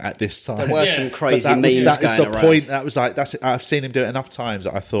wrong at this time. There were Yeah. some But crazy But memes that is going the around. point. That was like I've seen him do it enough times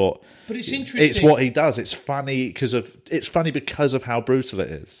that I thought. But it's interesting. It's what he does. It's funny because of how brutal it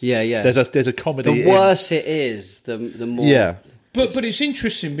is. Yeah, yeah. There's a comedy. The worse it is, the more. Yeah. But it's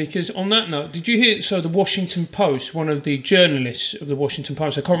interesting because on that note, did you hear? So the Washington Post, one of the journalists of the Washington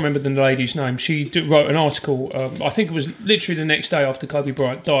Post, I can't remember the lady's name. She wrote an article. I think it was literally the next day after Kobe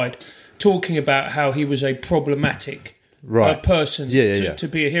Bryant died, talking about how he was a problematic person to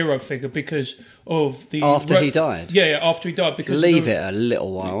be a hero figure because of the After he died? Yeah, after he died because Leave it a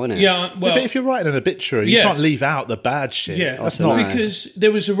little while, innit? Yeah, well, but if you're writing an obituary, you can't leave out the bad shit. yeah, That's I don't not. know. because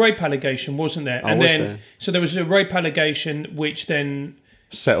there was a rape allegation, wasn't there? And was then there? so there was a rape allegation which then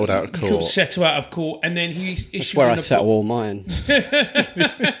Settled out of court. settled out of court, and then he issued That's where I an settle all mine.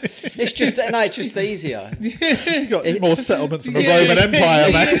 It's just easier. You got more settlements in the Yeah. Roman Empire,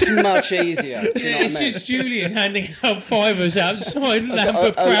 It's man. just much easier. Do you know It's what I mean? just Julian handing out fivers outside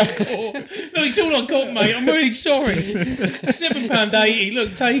Lambeth Crown Court. No, it's all I got, mate. I'm really sorry. £7.80.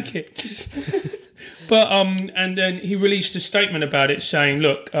 Look, take it. But and then he released a statement about it, saying,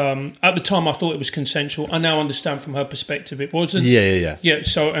 "Look, at the time I thought it was consensual. I now understand from her perspective it wasn't. Yeah. Yeah.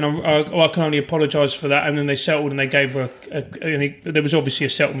 So, and I can only apologise for that. And then they settled, and they gave her. There was obviously a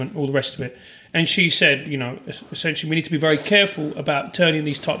settlement, all the rest of it. And she said, essentially, we need to be very careful about turning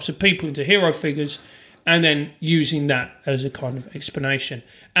these types of people into hero figures, and then using that as a kind of explanation.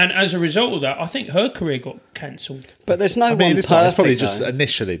 And as a result of that, I think her career got cancelled. But there's no one it's perfect. probably just though.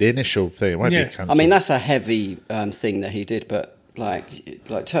 the initial thing. It won't Yeah. be cancelled. I mean, that's a heavy thing that he did, but like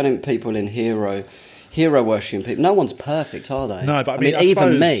turning people in hero worshipping people. No one's perfect, are they? No, but I mean, I even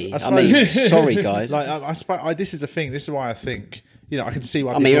suppose- me. I I mean, suppose- sorry guys. like I suppose this is the thing. This is why I think I can see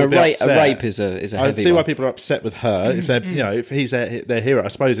why. I mean, people a are a bit rape upset. is a I heavy see why one. people are upset with her if they're if he's their hero. I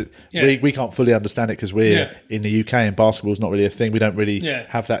suppose we can't fully understand it because we're in the UK and basketball's not really a thing. We don't really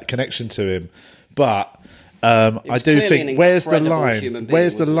have that connection to him. But I do clearly think an where's the incredible line? human being,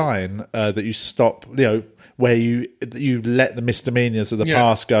 Where's the wasn't it? line that you stop? Where you let the misdemeanors of the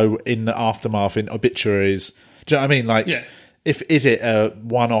past go in the aftermath in obituaries. Do you know what I mean? Like, is it a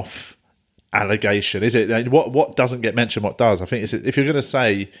one-off allegation? Is it what doesn't get mentioned? What does? I think if you're going to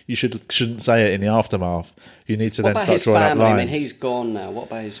say you shouldn't say it in the aftermath, you need to What then about start his drawing up family? I lines. mean, he's gone now. What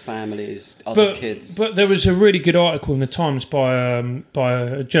about his family, his other kids? But there was a really good article in the Times by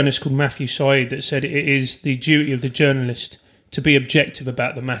a journalist called Matthew Said that said it is the duty of the journalist to be objective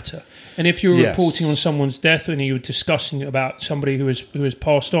about the matter. And if you're reporting on someone's death and you're discussing about somebody who has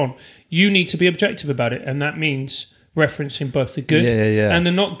passed on, you need to be objective about it, and that means referencing both the good and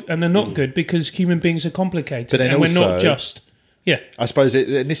the not good, because human beings are complicated, But then and also, we're not just. Yeah, I suppose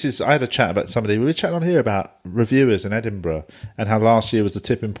I had a chat about somebody. We were chatting on here about reviewers in Edinburgh and how last year was the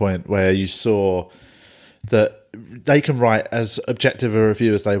tipping point where you saw that they can write as objective a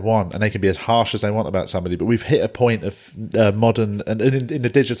review as they want and they can be as harsh as they want about somebody. But we've hit a point of modern and in the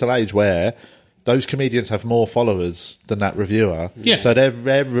digital age where those comedians have more followers than that reviewer. Yeah. So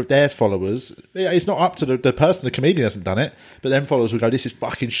their followers, it's not up to the person. The comedian hasn't done it, but then followers will go, "This is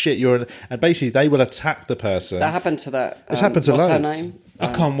fucking shit." And basically they will attack the person. That happened to that. It's happened to what's her loads. name?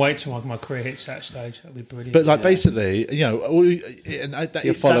 I can't wait till my career hits that stage. That'll be brilliant. But basically,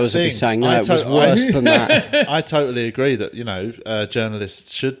 Your followers will be saying, "No, it was worse than that." I totally agree that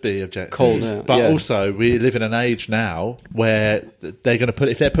journalists should be objective, Cold, yeah. but Yeah. also we live in an age now where they're going to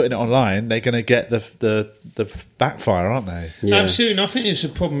if they're putting it online, they're going to get the backfire, aren't they? Yeah. Absolutely, and I think there's a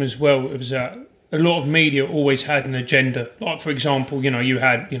problem as well. It was that a lot of media always had an agenda. Like, for example, you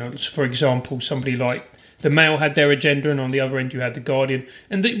had, for example, somebody like the Mail had their agenda, and on the other end you had the Guardian.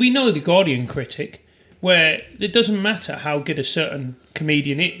 And we know the Guardian critic, where it doesn't matter how good a certain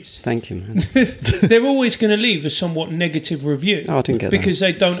comedian is. Thank you, man. They're always going to leave a somewhat negative review. Oh, I didn't get that. because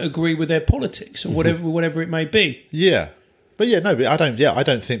they don't agree with their politics or whatever it may be. Yeah. But yeah, no, but I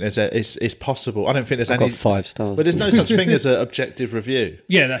don't think it's possible. I don't think there's I've any got 5 stars. But there's no such thing as an objective review.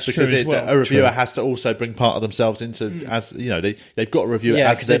 Yeah, that's because true as well. a reviewer has to also bring part of themselves into as they've got to review it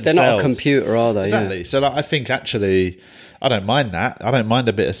as themselves. They're not a computer, are they? Exactly. Yeah. So like, I think actually, I don't mind that. I don't mind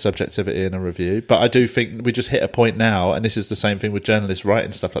a bit of subjectivity in a review, but I do think we just hit a point now, and this is the same thing with journalists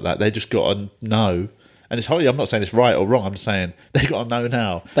writing stuff like that. They just got to know. And it's hardly, I'm not saying it's right or wrong. I'm just saying they got to know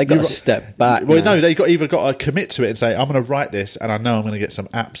now. They got to step back. Well, no, they either got to commit to it and say, I'm going to write this, and I know I'm going to get some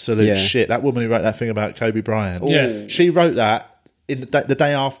absolute shit. That woman who wrote that thing about Kobe Bryant, she wrote that in the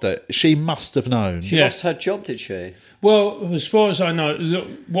day after. She must have known. She lost her job, did she? Well, as far as I know, look,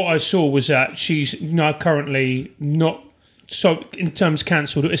 what I saw was that she's now currently not. So, in terms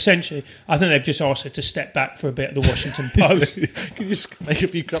cancelled, essentially, I think they've just asked her to step back for a bit at the Washington Post. Can you just make a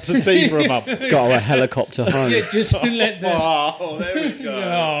few cups of tea for a month? Got a helicopter home. Yeah, just let them. Oh, there we go.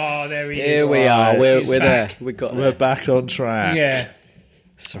 Oh, there he is. Here we are. We're there. We're back on track. Yeah.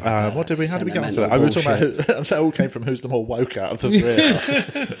 What did we? How did we get onto that? I was talking about. That all came from who's the more woke out of the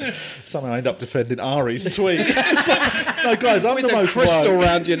three. Somehow I end up defending Ari's tweet. No, guys, I'm With the the most crystal woke.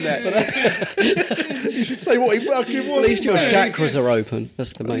 around your neck. You should say what he fucking wants. At least your mate. chakras are open.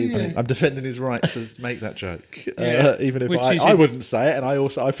 That's the main thing. I'm defending his right to make that joke, even if Which is I wouldn't say it, and I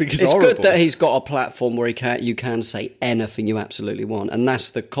think it's It's horrible. good that he's got a platform where you can say anything you absolutely want, and that's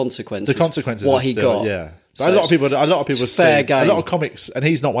the consequences. The consequences. What are he still, got. yeah. So But a lot of people it's fair see, game. a lot of comics, and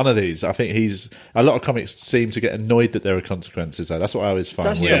he's not one of these. I think a lot of comics seem to get annoyed that there are consequences. Though that's what I always find.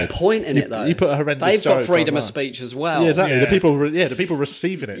 That's weird. the point in it, though. You put a horrendous. They've got joke freedom of online. speech as well. Yeah, exactly. Yeah. The people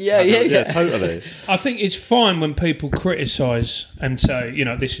receiving it. Yeah. Totally. I think it's fine when people criticise and say,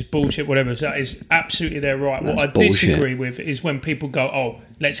 this is bullshit, whatever. That is absolutely their right. That's what I bullshit. disagree with is when people go, "Oh,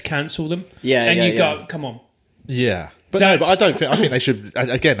 let's cancel them." Yeah, and yeah, you yeah. go, "Come on." Yeah. But That's- I don't think. I think they should.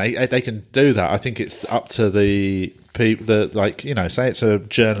 Again, they can do that. I think it's up to the people that, say it's a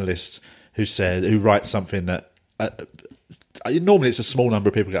journalist who writes something that. Normally, it's a small number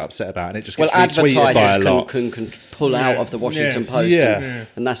of people get upset about, and it just gets retweeted by a advertisers lot. can pull out of the Washington Post, Yeah.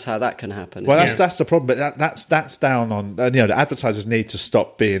 and that's how that can happen. Well, isn't it? that's the problem. But that's down on. The advertisers need to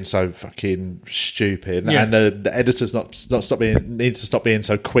stop being so fucking stupid, Yeah. and the editors need to stop being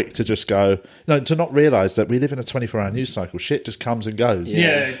so quick to just go. To not realise that we live in a 24-hour news cycle. Shit just comes and goes.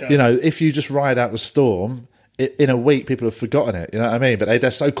 Yeah, it does. If you just ride out the storm. In a week, people have forgotten it. You know what I mean? But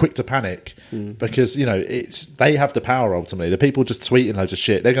they're so quick to panic because they have the power ultimately. The people just tweeting loads of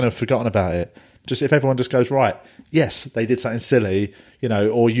shit, they're going to have forgotten about it. Just if everyone just goes right, yes, they did something silly,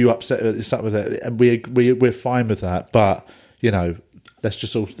 or you upset with it, and we're fine with that. But let's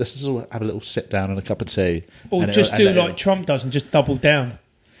just all have a little sit down and a cup of tea, Or just do like Trump does and just double down.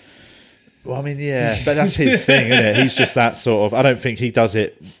 Well, I mean, yeah, but that's his thing, isn't it? He's just that sort of. I don't think he does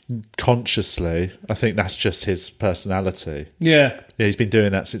it consciously. I think that's just his personality. Yeah. Yeah, he's been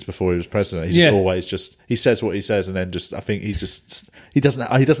doing that since before he was president. He's always just he says what he says, and then just I think he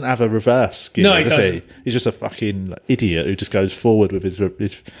doesn't have a reverse gear, No, he does doesn't. he? He's just a fucking idiot who just goes forward with his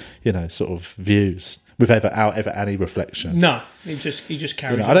sort of views without ever any reflection. No, he just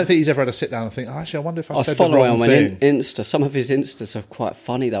carries. I don't think he's ever had to sit down and think, actually, I wonder if I I said the follow wrong him on thing. Insta. Some of his Instas are quite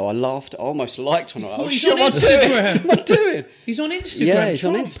funny, though. I laughed. I almost liked one. Oh, he's shit, on what am I doing? Instagram. What am I doing? He's on Instagram. Yeah, he's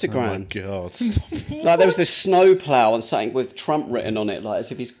on Trump. Instagram. Oh my god! Like there was this snow plough and something with Trump written on it, like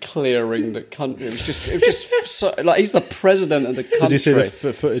as if he's clearing the country. It was just so, like he's the president of the country. Did you see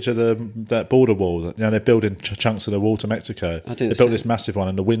the footage of that border wall? They're building chunks of the wall to Mexico. I didn't They see built it. this massive one,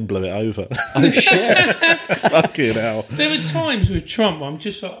 and the wind blew it over. Oh shit! Fucking hell! There were times with Trump, I'm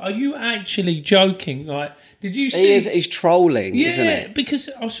just like, are you actually joking? Like, did you see? He's trolling, isn't it? Because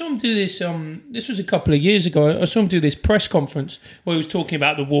I saw him do this. This was a couple of years ago. I saw him do this press conference where he was talking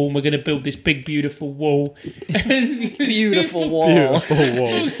about the wall. And we're going to build this big, beautiful wall. Beautiful wall. Beautiful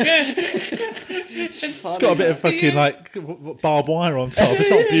wall. It's It's got a bit of fucking barbed wire on top. It's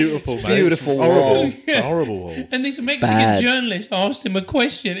not beautiful, mate. beautiful it's horrible. wall. It's a horrible wall. And this Mexican bad. journalist asked him a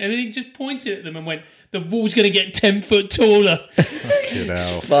question, and then he just pointed at them and went, "The wall's going to get 10 foot taller." Fucking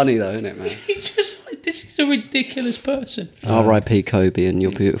hell. Funny though, isn't it, man? He's just like, this is a ridiculous person. R.I.P. Kobe and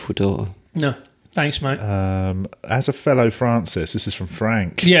your beautiful daughter. No, thanks, mate. As a fellow Francis, this is from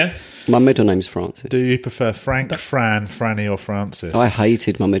Frank. Yeah. My middle name's Francis. Do you prefer Frank, Fran, Franny, or Francis? I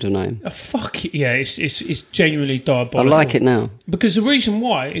hated my middle name. Fuck it. Yeah, it's genuinely I diabolical. like it now. Because the reason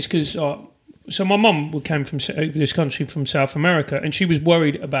why is because So my mum came from this country from South America, and she was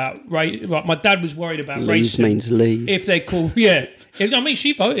worried about race. Like my dad was worried about Leave racism. means leave. If they call, yeah. I mean,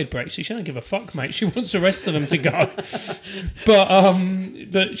 she voted Brexit. She don't give a fuck, mate. She wants the rest of them to go.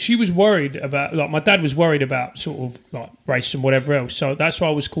 But she was worried about, like, my dad was worried about sort of like race and whatever else. So that's why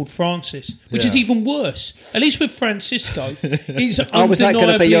I was called Francis, which is even worse. At least with Francisco, he's was that going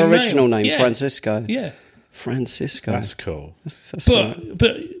to be your original male. name, Yeah. Francisco? Yeah. Francisco. That's cool. That's right.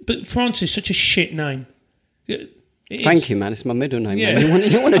 But Francis, such a shit name. Thank you, man. It's my middle name. Yeah. Man.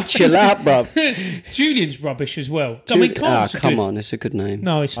 You want to chill out, bruv. Julian's rubbish as well. I mean, Cole's come good. on, it's a good name.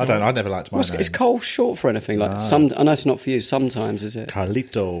 No, it's not. I never liked my name. Is Cole short for anything? Like I know it's not for you. Sometimes, is it?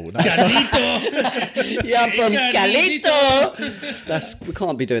 Carlito. No, Yeah, I'm from Calito. We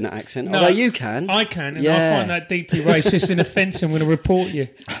can't be doing that accent. No, Although you can. I can, and Yeah. I find that deeply racist and offensive. I'm going to report you.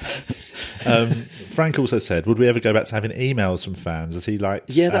 Frank also said, would we ever go back to having emails from fans as he liked?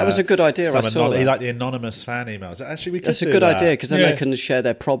 Yeah, that was a good idea. I saw that. He liked the anonymous fan emails. Actually, we could That's a do good that. idea because then Yeah. they can share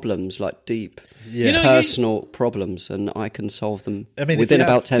their problems, like deep, You know, personal problems, and I can solve them I mean, within if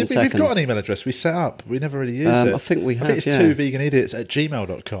you about 10 seconds. We've got an email address we set up. We never really use it. I think we have, I think it's yeah.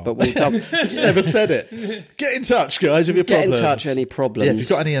 2veganidiots@gmail.com. But we'll double, just never said it. Get in touch, guys, if you're get in problems. touch any problems. Yeah, if you've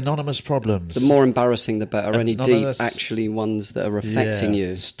got any anonymous problems. The more embarrassing, the better. Any deep, Anonymous- actually ones that are affecting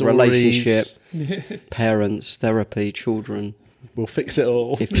you. Stories. Relationship, parents, therapy, children. We'll fix it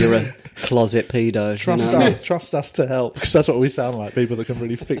all. If you're a closet pedo. Trust us to help, because that's what we sound like, people that can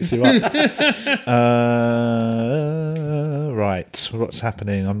really fix you up. Right, what's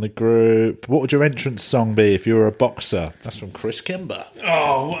happening on the group? What would your entrance song be if you were a boxer? That's from Chris Kimber.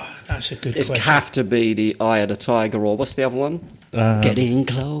 Oh, that's a good It's question. have to be the Eye of the Tiger, or what's the other one? Getting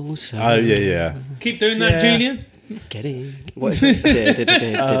closer. Oh, yeah. Keep doing that, Yeah. Julian. Getting. What is it?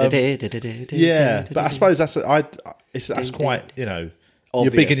 Yeah, but I suppose that's quite, you're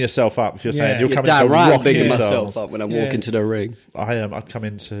Obvious. bigging yourself up if you're saying Yeah. you're You're coming damn to right, I'm rock bigging yourself. myself up when I'm walking to the ring. I'd come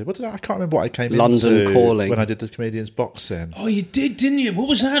into I can't remember what I came London into Calling. when I did the comedians boxing. Oh, you did, didn't you? What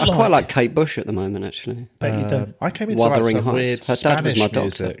was that I like? quite like Kate Bush at the moment, actually. Bet you don't. I came into like Wuthering some Heights. weird Her dad was Spanish my doctor.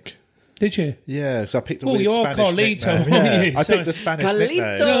 music. Did you? Yeah, because I picked a Oh, weird you're Spanish Carlito, nickname. aren't you? I So- picked a Spanish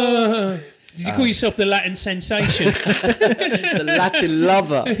Carlito. nickname. Did you call yourself the Latin sensation? The Latin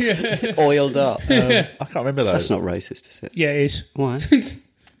lover. Oiled up. I can't remember though. That's not racist, is it? Yeah, it is. Why?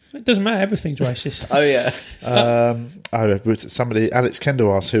 It doesn't matter. Everything's racist. Oh, yeah. Somebody, Alex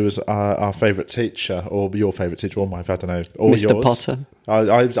Kendall asked who was our favourite teacher, or your favourite teacher, or mine, I don't know. Or Mr. yours. Potter.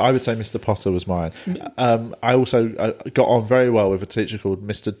 I would say Mr. Potter was mine. I also got on very well with a teacher called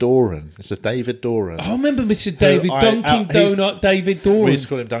Mr. Doran. Mr. David Doran. I remember Mr. David Dunkin' Donut David We Doran. used to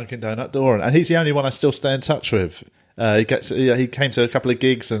call him Dunkin' Donut Doran, and he's the only one I still stay in touch with. He came to a couple of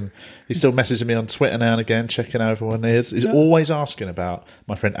gigs, and he still messages me on Twitter now and again, checking how everyone is. He's always asking about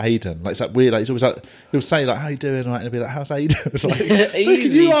my friend Aidan. Like, it's like weird. Like, he's always like, he'll say like, "How you doing?" Right, and he'll be like, "How's Aidan?" It's like, can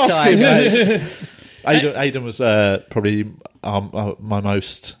Easy you ask time. him? Mate? Aidan was probably my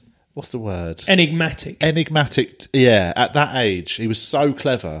most. What's the word? Enigmatic. Enigmatic. Yeah, at that age, he was so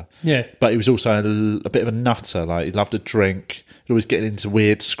clever. Yeah. But he was also a bit of a nutter. Like, he loved to drink. He'd always get into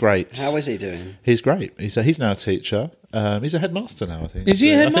weird scrapes. How is he doing? He's great. He's now a teacher. He's a headmaster now, I think. Is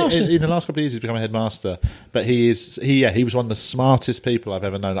he a I think headmaster? in the last couple of years, he's become a headmaster. But he was one of the smartest people I've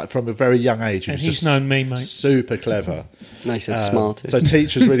ever known. Like, from a very young age, he And was he's just known me, mate. super clever. No, he said smartest. So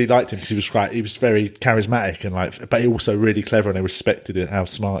teachers really liked him because he was great. He was very charismatic and but he also really clever, and they respected it how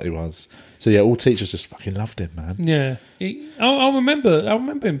smart he was. So yeah, all teachers just fucking loved him, man. Yeah, I remember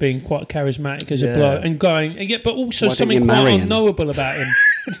him being quite charismatic as a bloke and going, but also Why something didn't you quite marry him? unknowable about him.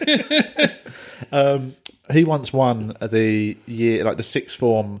 He once won the sixth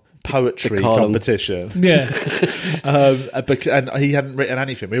form poetry The column. competition. Yeah, And he hadn't written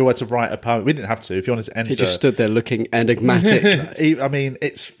anything. We all had to write a poem. We didn't have to. If you wanted to enter, He just stood there looking enigmatic. I mean,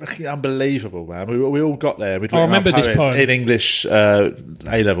 it's fucking unbelievable, man. We all got there. We'd I written our remember this poems poem. in English A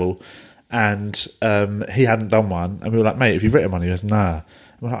level, and he hadn't done one. And we were like, "Mate, have you written one?" He goes, "Nah." And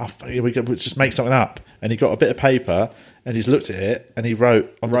we're like, "Oh, fuck, we'll just make something up." And he got a bit of paper and he's looked at it and he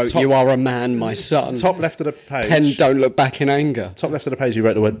wrote on the top, "You are a man, my son." top left of the page. Pen, don't look back in anger. Top left of the page, he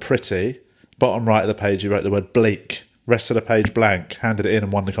wrote the word pretty. Bottom right of the page, he wrote the word bleak. Rest of the page blank. Handed it in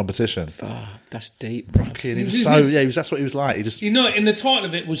and won the competition. Oh, that's deep, bro. He was that's what he was like. He just. you know, and the title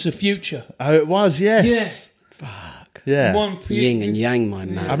of it was The Future. Oh, it was, yes. Yeah. Yin and yang, my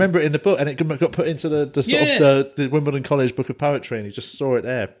man. I remember it in the book, and it got put into the sort of the Wimbledon College Book of Poetry, and he just saw it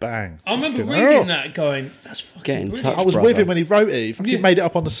there. Bang. I remember Fucking reading hell. that, going, "That's fucking Get in brilliant." touch. I was brother. with him when he wrote it. He fucking Yeah. made it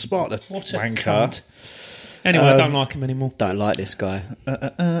up on the spot. The What a wanker. cunt. Anyway, I don't like him anymore. Don't like this guy.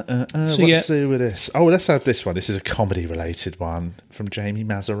 Let's see with this. Oh, let's have this one. This is a comedy-related one from Jamie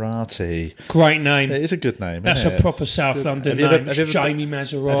Maserati. Great name. It is a good name. That's isn't a it? proper South London Have you name. ever- Jamie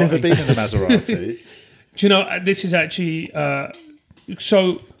Maserati. Have you ever been in a Maserati? Do you know, this is actually...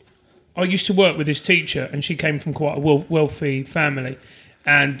 so, I used to work with this teacher, and she came from quite a wealthy family.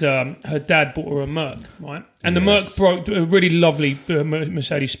 And her dad bought her a Merc, right? And the Merc broke, a really lovely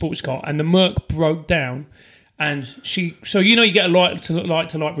Mercedes sports car, and the Merc broke down. And she, so you know, you get a like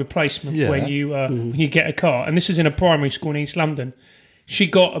to replacement when you get a car. And this is in a primary school in East London. She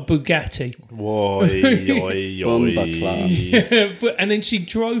got a Bugatti. Bomber club. Yeah, and then she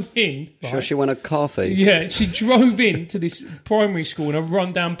drove in. Sure, right? she won a car thief. Yeah, she drove in to this primary school in a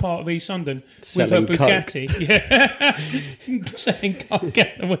rundown part of East London Selling with her Bugatti. Yeah, saying, "Can't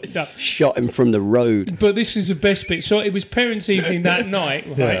get the window." Shot him from the road. But this is the best bit. So it was parents' evening that night,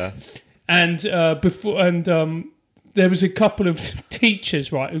 right? Yeah. And there was a couple of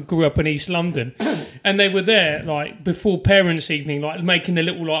teachers, right, who grew up in East London, and they were there like before parents' evening, like making the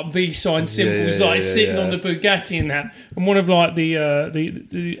little like V sign symbols, sitting on the Bugatti and that. And one of like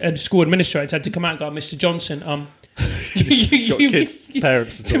the school administrators had to come out and go, "Mr. Johnson, Got kids'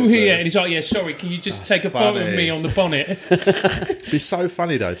 parents to talk to. Yeah, and he's like, "Yeah, sorry, can you just take a photo of me on the bonnet?" It'd be so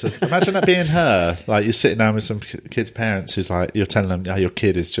funny though to imagine that being her. Like you're sitting down with some kids' parents who's like, you're telling them how your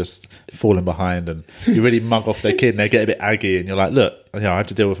kid is just falling behind, and you really mug off their kid, and they get a bit aggy, and you're like, "Look, I have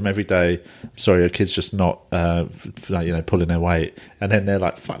to deal with them every day. I'm sorry, your kid's just not, pulling their weight." And then they're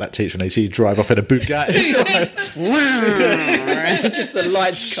like, "Fuck that teacher," and they see you drive off in a Bugatti. Just the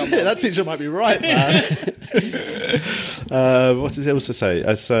lights come on. That teacher might be right, man. What does it also say?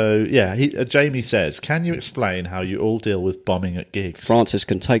 Jamie says, "Can you explain how you all deal with bombing at gigs?" Francis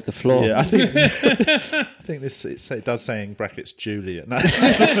can take the floor. Yeah, I think it does say in brackets Juliet. No.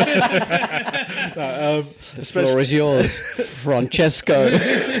 The floor is yours, Francesco.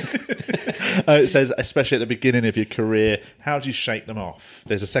 It says, especially at the beginning of your career, how do you shake them off?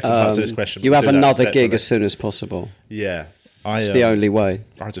 There's a second part to this question. You We'll have do that another gig separately. as soon as possible. Yeah. It's the only way.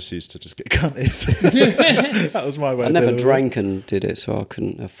 I just used to just get cunted. That was my way. I of never dealing with drank and did it, so I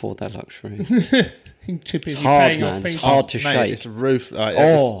couldn't afford that luxury. It's hard, man. It's hard to it. Mate, shake. it's roof. Like,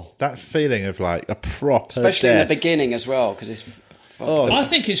 Oh. that feeling of like a proper Especially in death. the beginning as well, because it's... I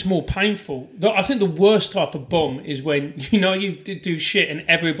think it's more painful. I think the worst type of bomb is when you do shit and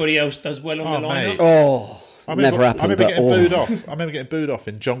everybody else does well on the lineup. Oh, never happened. I remember but, getting booed off. I remember getting booed off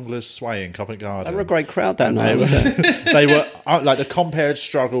in Jongleurs Sway in Covent Garden. They were a great crowd that night, wasn't they? They were like the compare had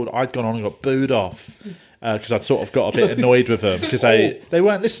struggled. I'd gone on and got booed off because I'd sort of got a bit annoyed with them because they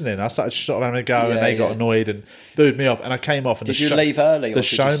weren't listening. I started sort of having a go, and they got annoyed and booed me off. And I came off. And Did you leave early? The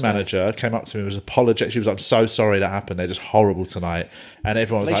show manager came up to me and was apologetic. She was like, "I'm so sorry that happened. They're just horrible tonight." And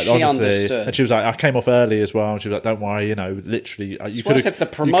everyone was At like, least she "Honestly," understood. and she was like, "I came off early as well." And she was like, "Don't worry, literally, you could It's if the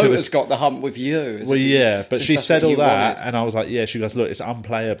promoters got the hump with you. Well, yeah, but she said all that, wanted. and I was like, "Yeah." She goes, "Look, it's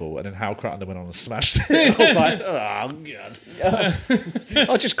unplayable." And then Hal Cruttenden went on and smashed it. I was like, "Oh god."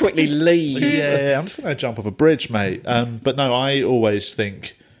 I'll just quickly leave. Yeah, I'm just going to jump off a bridge, mate. But no, I always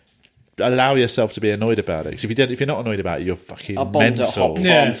think allow yourself to be annoyed about it. Because if you're not annoyed about it, you're fucking I bombed mental. at Hop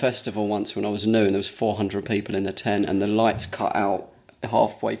Farm Festival once when I was new, and there was 400 people in the tent, and the lights cut out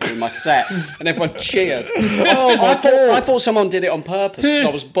halfway through my set, and everyone cheered. I thought someone did it on purpose because I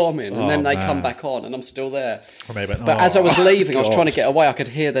was bombing, and then they come back on, and I'm still there. But as I was leaving, I was trying to get away. I could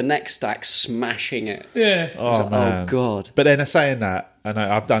hear the next stack smashing it. Yeah. Man. Oh god! But then saying that, and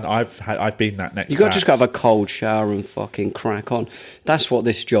I've been that next. You got to just act. have a cold shower and fucking crack on. That's what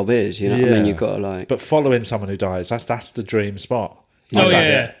this job is. You know what I mean? You got to like. But following someone who dies, that's the dream spot. Oh,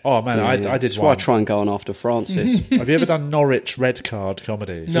 yeah. Oh man, I did That's one. why I try and go on after Francis. Have you ever done Norwich Red Card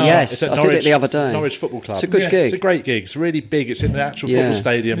comedy? No. Yes, It's at I did it the other day. Norwich Football Club. It's a good Yeah. gig. It's a great gig. It's really big. It's in the actual football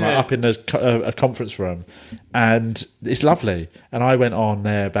stadium, like, Yeah. up in a conference room, and it's lovely. And I went on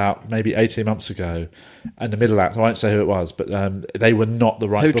there about maybe 18 months ago, and the middle act, I won't say who it was, but they were not the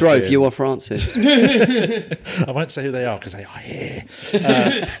right. Who drove, booking. you or Francis? I won't say who they are because they are here.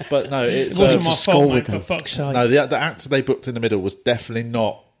 But no, it's It wasn't to my school fault, with mate, them. for fuck's sake. no, the actor they booked in the middle was definitely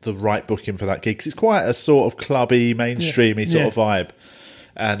not the right booking for that gig because it's quite a sort of clubby, mainstreamy sort of vibe.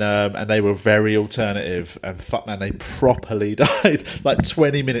 And they were very alternative, and fuck man, they properly died. Like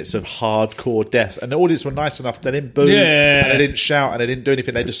 20 minutes of hardcore death, and the audience were nice enough. They didn't boo, and they didn't shout, and they didn't do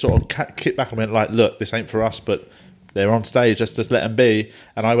anything. They just sort of kicked back and went like, "Look, this ain't for us, but they're on stage, just let them be.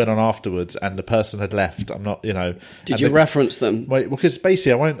 And I went on afterwards, and the person had left. I'm not, Did you reference them? Wait, because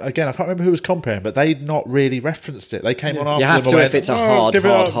basically, I can't remember who was comparing, but they'd not really referenced it. They came on after. You have to if it's a hard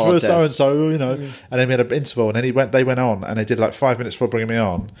so and so, and then we had an interval, and then they went on, and they did like 5 minutes before bringing me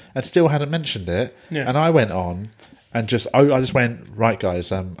on, and still hadn't mentioned it. Yeah. And I went on, and I just went, right,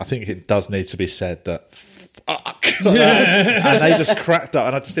 guys. I think it does need to be said that. Fuck. And they just cracked up,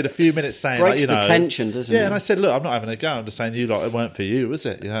 and I just did a few minutes saying, breaks the tension, doesn't it? Yeah, and I said, look, I'm not having a go. I'm just saying, it weren't for you, was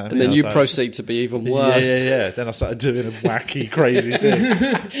it? And then you proceed to be even worse. Yeah. Then I started doing a wacky, crazy thing.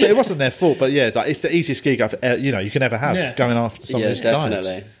 But it wasn't their fault. But yeah, it's the easiest gig you can ever have going after someone who's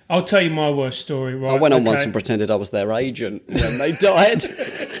definitely. died. I'll tell you my worst story. Right, I went on once and pretended I was their agent when they died.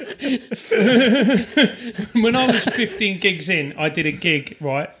 When I was 15 gigs in, I did a gig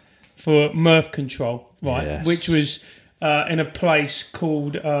for Mirth Control, which was in a place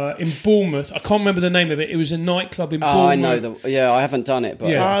called in Bournemouth. I can't remember the name of it. It was a nightclub in Bournemouth. I know I haven't done it,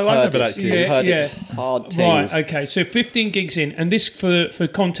 but I remember that gig. I've heard it's hard things. Right, okay. So 15 gigs in, and this for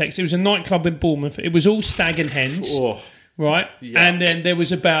context, it was a nightclub in Bournemouth. It was all stag and hens. Oh. Right, and then there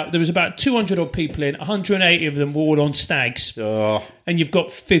was about 200 odd people in. 180 of them were all on stags, and you've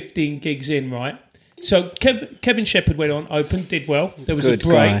got 15 gigs in, right? So Kevin Shepherd went on, opened, did well. There was Good a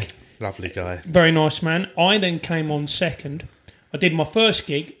break. guy. Lovely guy, very nice man. I then came on second. I did my first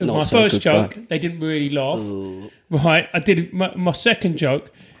gig. It was Not my so first good joke. guy. They didn't really laugh. Right, I did my second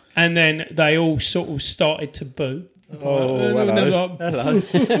joke, and then they all sort of started to boo. Oh, hello.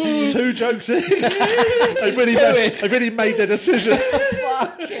 2 jokes in. They've really made their decision.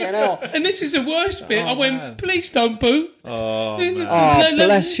 Fucking hell. And this is the worst bit. I went, man. Please don't boo. Oh, man.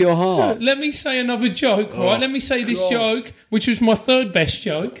 Bless your heart. Let me say another joke, right? Let me say this joke, which was my third best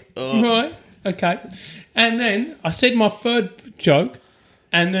joke. Right? Okay. And then I said my third joke,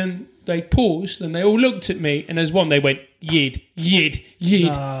 and then they paused, and they all looked at me, and as one, they went, yid, yid,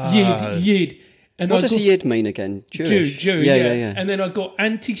 yid, yid, yid. And what does yid mean again? Jewish? Jew, yeah. And then I got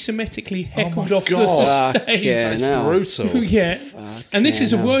anti-Semitically heckled off the stage. That's brutal. Yeah. And this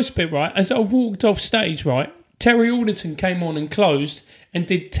is the worst bit, right? As I walked off stage, right, Terry Alderton came on and closed and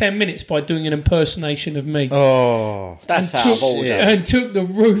did 10 minutes by doing an impersonation of me. Oh. That's out of order. And took the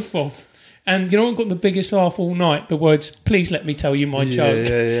roof off. And you know what got the biggest laugh all night? The words, please let me tell you my joke.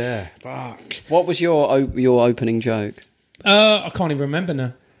 Yeah. Fuck. What was your opening joke? I can't even remember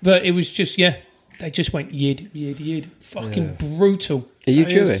now. But it was just, they just went yid, yid, yid. Fucking brutal. Are you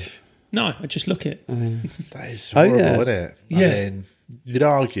Jewish? No, I just look it. That is horrible, isn't it? Yeah. I mean, you'd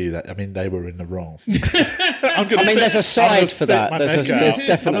argue that, they were in the wrong. There's a side for that. There's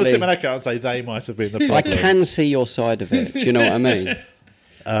definitely... I'm going to stick my neck out and say they might have been the problem. I can see your side of it. Do you know what I mean?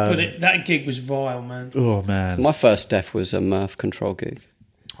 But that gig was vile, man. Oh, man. My first death was a Mirth Control gig.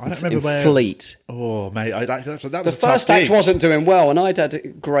 I don't remember where... Fleet. Oh, mate. That was the first act wasn't doing well, and I'd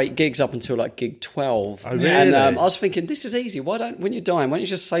had great gigs up until like gig 12. Oh, really? And I was thinking, this is easy. When you're dying, why don't you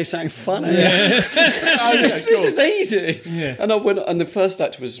just say something funny? Yeah. This is easy. Yeah. And and the first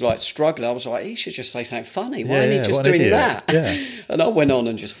act was like struggling. I was like, he should just say something funny. Why isn't he just doing that? Yeah. And I went on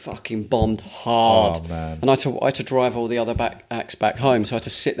and just fucking bombed hard. Oh, man. And I had to drive all the other acts back home, so I had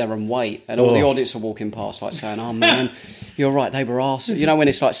to sit there and wait. And all the audience are walking past, like saying, "Oh man, you're right. They were arse." You know, when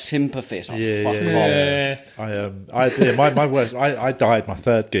it's like sympathy, it's like fuck off. My worst. I died my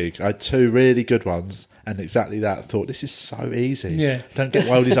third gig. I had 2 really good ones, and exactly that. I thought, this is so easy. Yeah. Don't get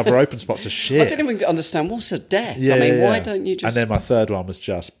all these other open spots of shit. I didn't even understand what's a death. Why don't you just? And then my third one was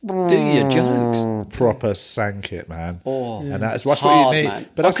just do your jokes. Proper sank it, man. And that's hard, what you need. Man.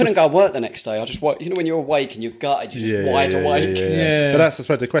 But I couldn't go to work the next day. I just you know when you're awake and you're gutted, you're just wide awake. Yeah. But that's I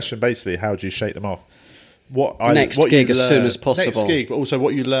suppose the question. Basically, how do you shake them off? Next gig as soon as possible. Next gig, but also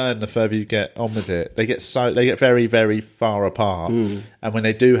what you learn the further you get on with it. They get very, very far apart, and when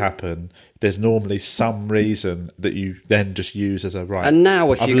they do happen, there's normally some reason that you then just use as a right. And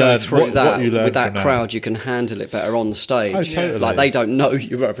now, if you go through that with that crowd, now. You can handle it better on the stage. Oh, totally. Like they don't know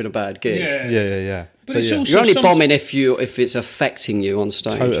you're having a bad gig. Yeah. But it's also you're only bombing if it's affecting you on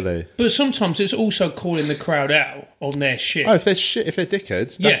stage. Totally. But sometimes it's also calling the crowd out on their shit. Oh, if they're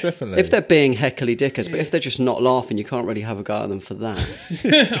dickheads, definitely. If they're being heckly dickheads, but if they're just not laughing, you can't really have a go at them for that.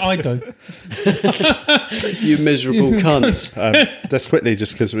 I do. You miserable cunts. Just quickly,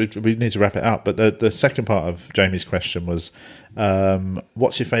 just because we need to wrap it up, but the second part of Jamie's question was,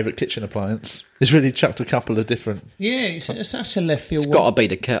 what's your favourite kitchen appliance? He's really chucked a couple of different... Yeah, that's a left field. It's got to be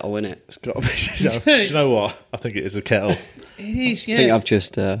the kettle, innit? It's got to be... Do you know what? I think it is a kettle. It is, yes. I think I've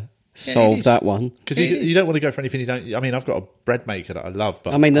just solve that one. Because you don't want to go for anything you don't... I mean, I've got a bread maker that I love,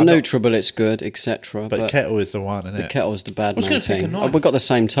 but... I mean, the NutriBullet's good, etc. But kettle is the one, isn't it? The kettle's the bad was man gonna pick a thing. knife. Oh, we've got the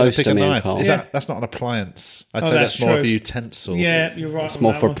same toaster, me and Carl. Is that's not an appliance. I'd say that's that's more of true. a utensil. Yeah, you're right. It's on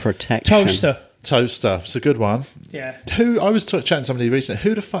more that for one. protection. Toaster. It's a good one. Yeah. I was chatting to somebody recently.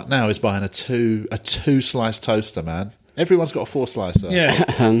 Who the fuck now is buying a two slice toaster, man? Everyone's got a 4-slicer. Yeah.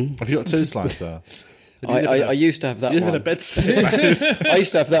 Have you got a 2-slicer? I used to have that You live one. in a bedsit. I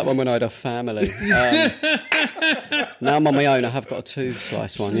used to have that one when I had a family. Now I'm on my own. I have got a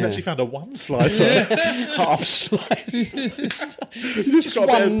 2-slice one. You Yeah, actually found a 1-slicer. half sliced. You just got a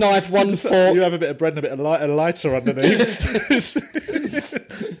bit one of- knife, one just- fork. You have a bit of bread and a bit of lighter underneath.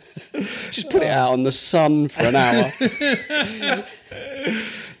 Just put it out on the sun for an hour.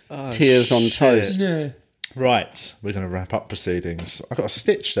 Tears on toast. Yeah. Right, we're going to wrap up proceedings. I got a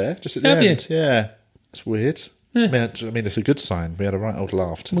stitch there just at the Have you? end. Yeah, it's weird. I mean, it's a good sign. We had a right old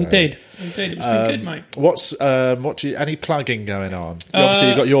laugh today. We did. It was pretty good, mate. Any plugging going on? Obviously,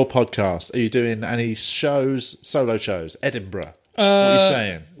 you've got your podcast. Are you doing any solo shows? Edinburgh. What are you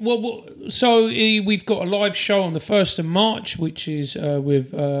saying? Well, so we've got a live show on the 1st of March, which is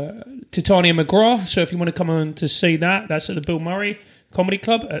with Titania McGrath. So if you want to come on to see that, that's at the Bill Murray Comedy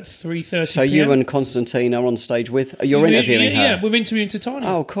Club at 3:30 So you and Constantine are on stage with... You're interviewing her? Yeah, we're interviewing Titania.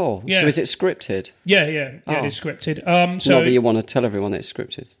 Oh, cool. Yeah. So is it scripted? Yeah, Oh. it is scripted. Not that you want to tell everyone that it's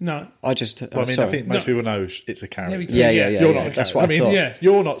scripted. No. I just... Well, I mean, sorry. I think most people know it's a character. Yeah. You're not a That's character. what I I mean, thought. Yeah.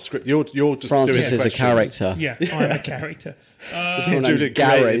 you're not script. You're just Francis doing is a questions. character. Yeah, I'm a character. name's Judith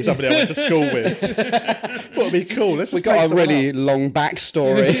Gary. Gray, somebody I went to school with. Thought it'd be cool. Let's We just make got a someone really up. long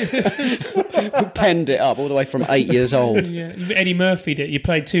backstory. We penned it up all the way from 8 years old. Yeah, Eddie Murphy'd it. You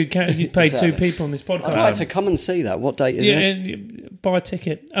played two Exactly. people on this podcast. I'd like to come and see that. What date is yeah, it? and buy a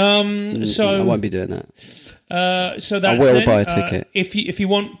ticket. I So won't be doing that. so that's will it. buy a ticket. If you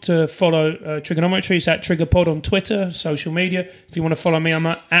want to follow Trigonometry, it's at TriggerPod on Twitter, social media. If you want to follow me, I'm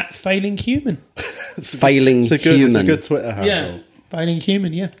at Failing Human. Failing It's a human. good Twitter handle. Yeah, Failing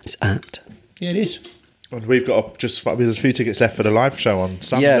Human. Yeah, It's apt. yeah, it is. And we've got there's a few tickets left for the live show on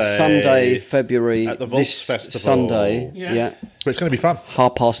Sunday. Yeah, Sunday, February. At the Volks this Festival. Sunday. Yeah. Yeah. But it's going to be fun.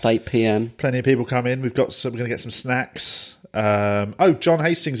 8:30 p.m. Plenty of people come in. We're going to get some snacks. John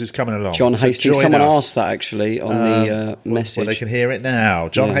Hastings is coming along. John So Hastings. join Someone us. asked that actually on the message. Well, they can hear it now.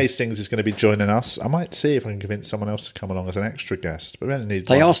 John Yeah. Hastings is going to be joining us. I might see if I can convince someone else to come along as an extra guest. But we only need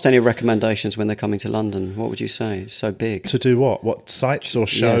They one. asked any recommendations when they're coming to London. What would you say? It's so big. To do what? What, sites or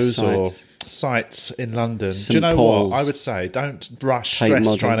shows or sites. sites in London? St. Do you know Paul's. what? I would say don't rush, Tate stress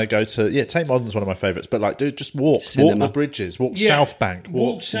Modern. trying to go to... Yeah, Tate Modern's one of my favourites. But just walk. Cinema. Walk the bridges. Walk Yeah. South Bank.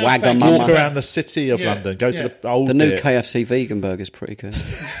 Walk South Wagamama. Bank. walk around the city of Yeah. London. Go Yeah. to the old The new bit. KFC vegan burger's pretty good.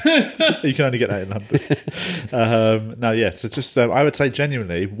 You can only get that in London. So just I would say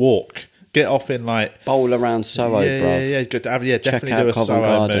genuinely walk, get off in like Bowl around Soho, yeah, bruv. good to have, definitely out do a Covent Soho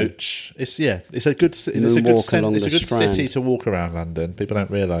Garden. mooch. It's a good it's a good Moonwalk along it's a the good Strand. city to walk around London. People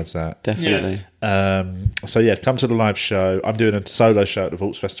don't realise that. Definitely. Come to the live show. I'm doing a solo show at the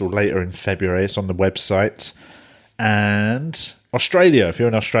Volks Festival later in February. It's on the website. And Australia, if you're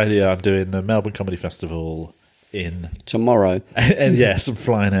in Australia, I'm doing the Melbourne Comedy Festival in Tomorrow. and yes, I'm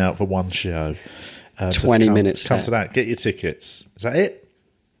flying out for one show. 20 minutes Come set. to that. Get your tickets. Is that it?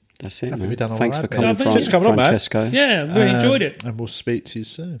 That's it, think man. we've done all Thanks right for there. coming, Yeah, thanks for coming on, man. Francesco. Yeah, really enjoyed it. And we'll speak to you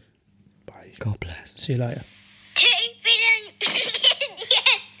soon. Bye. God bless. See you later. Two billion.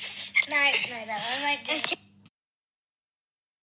 Yes. No, I might do.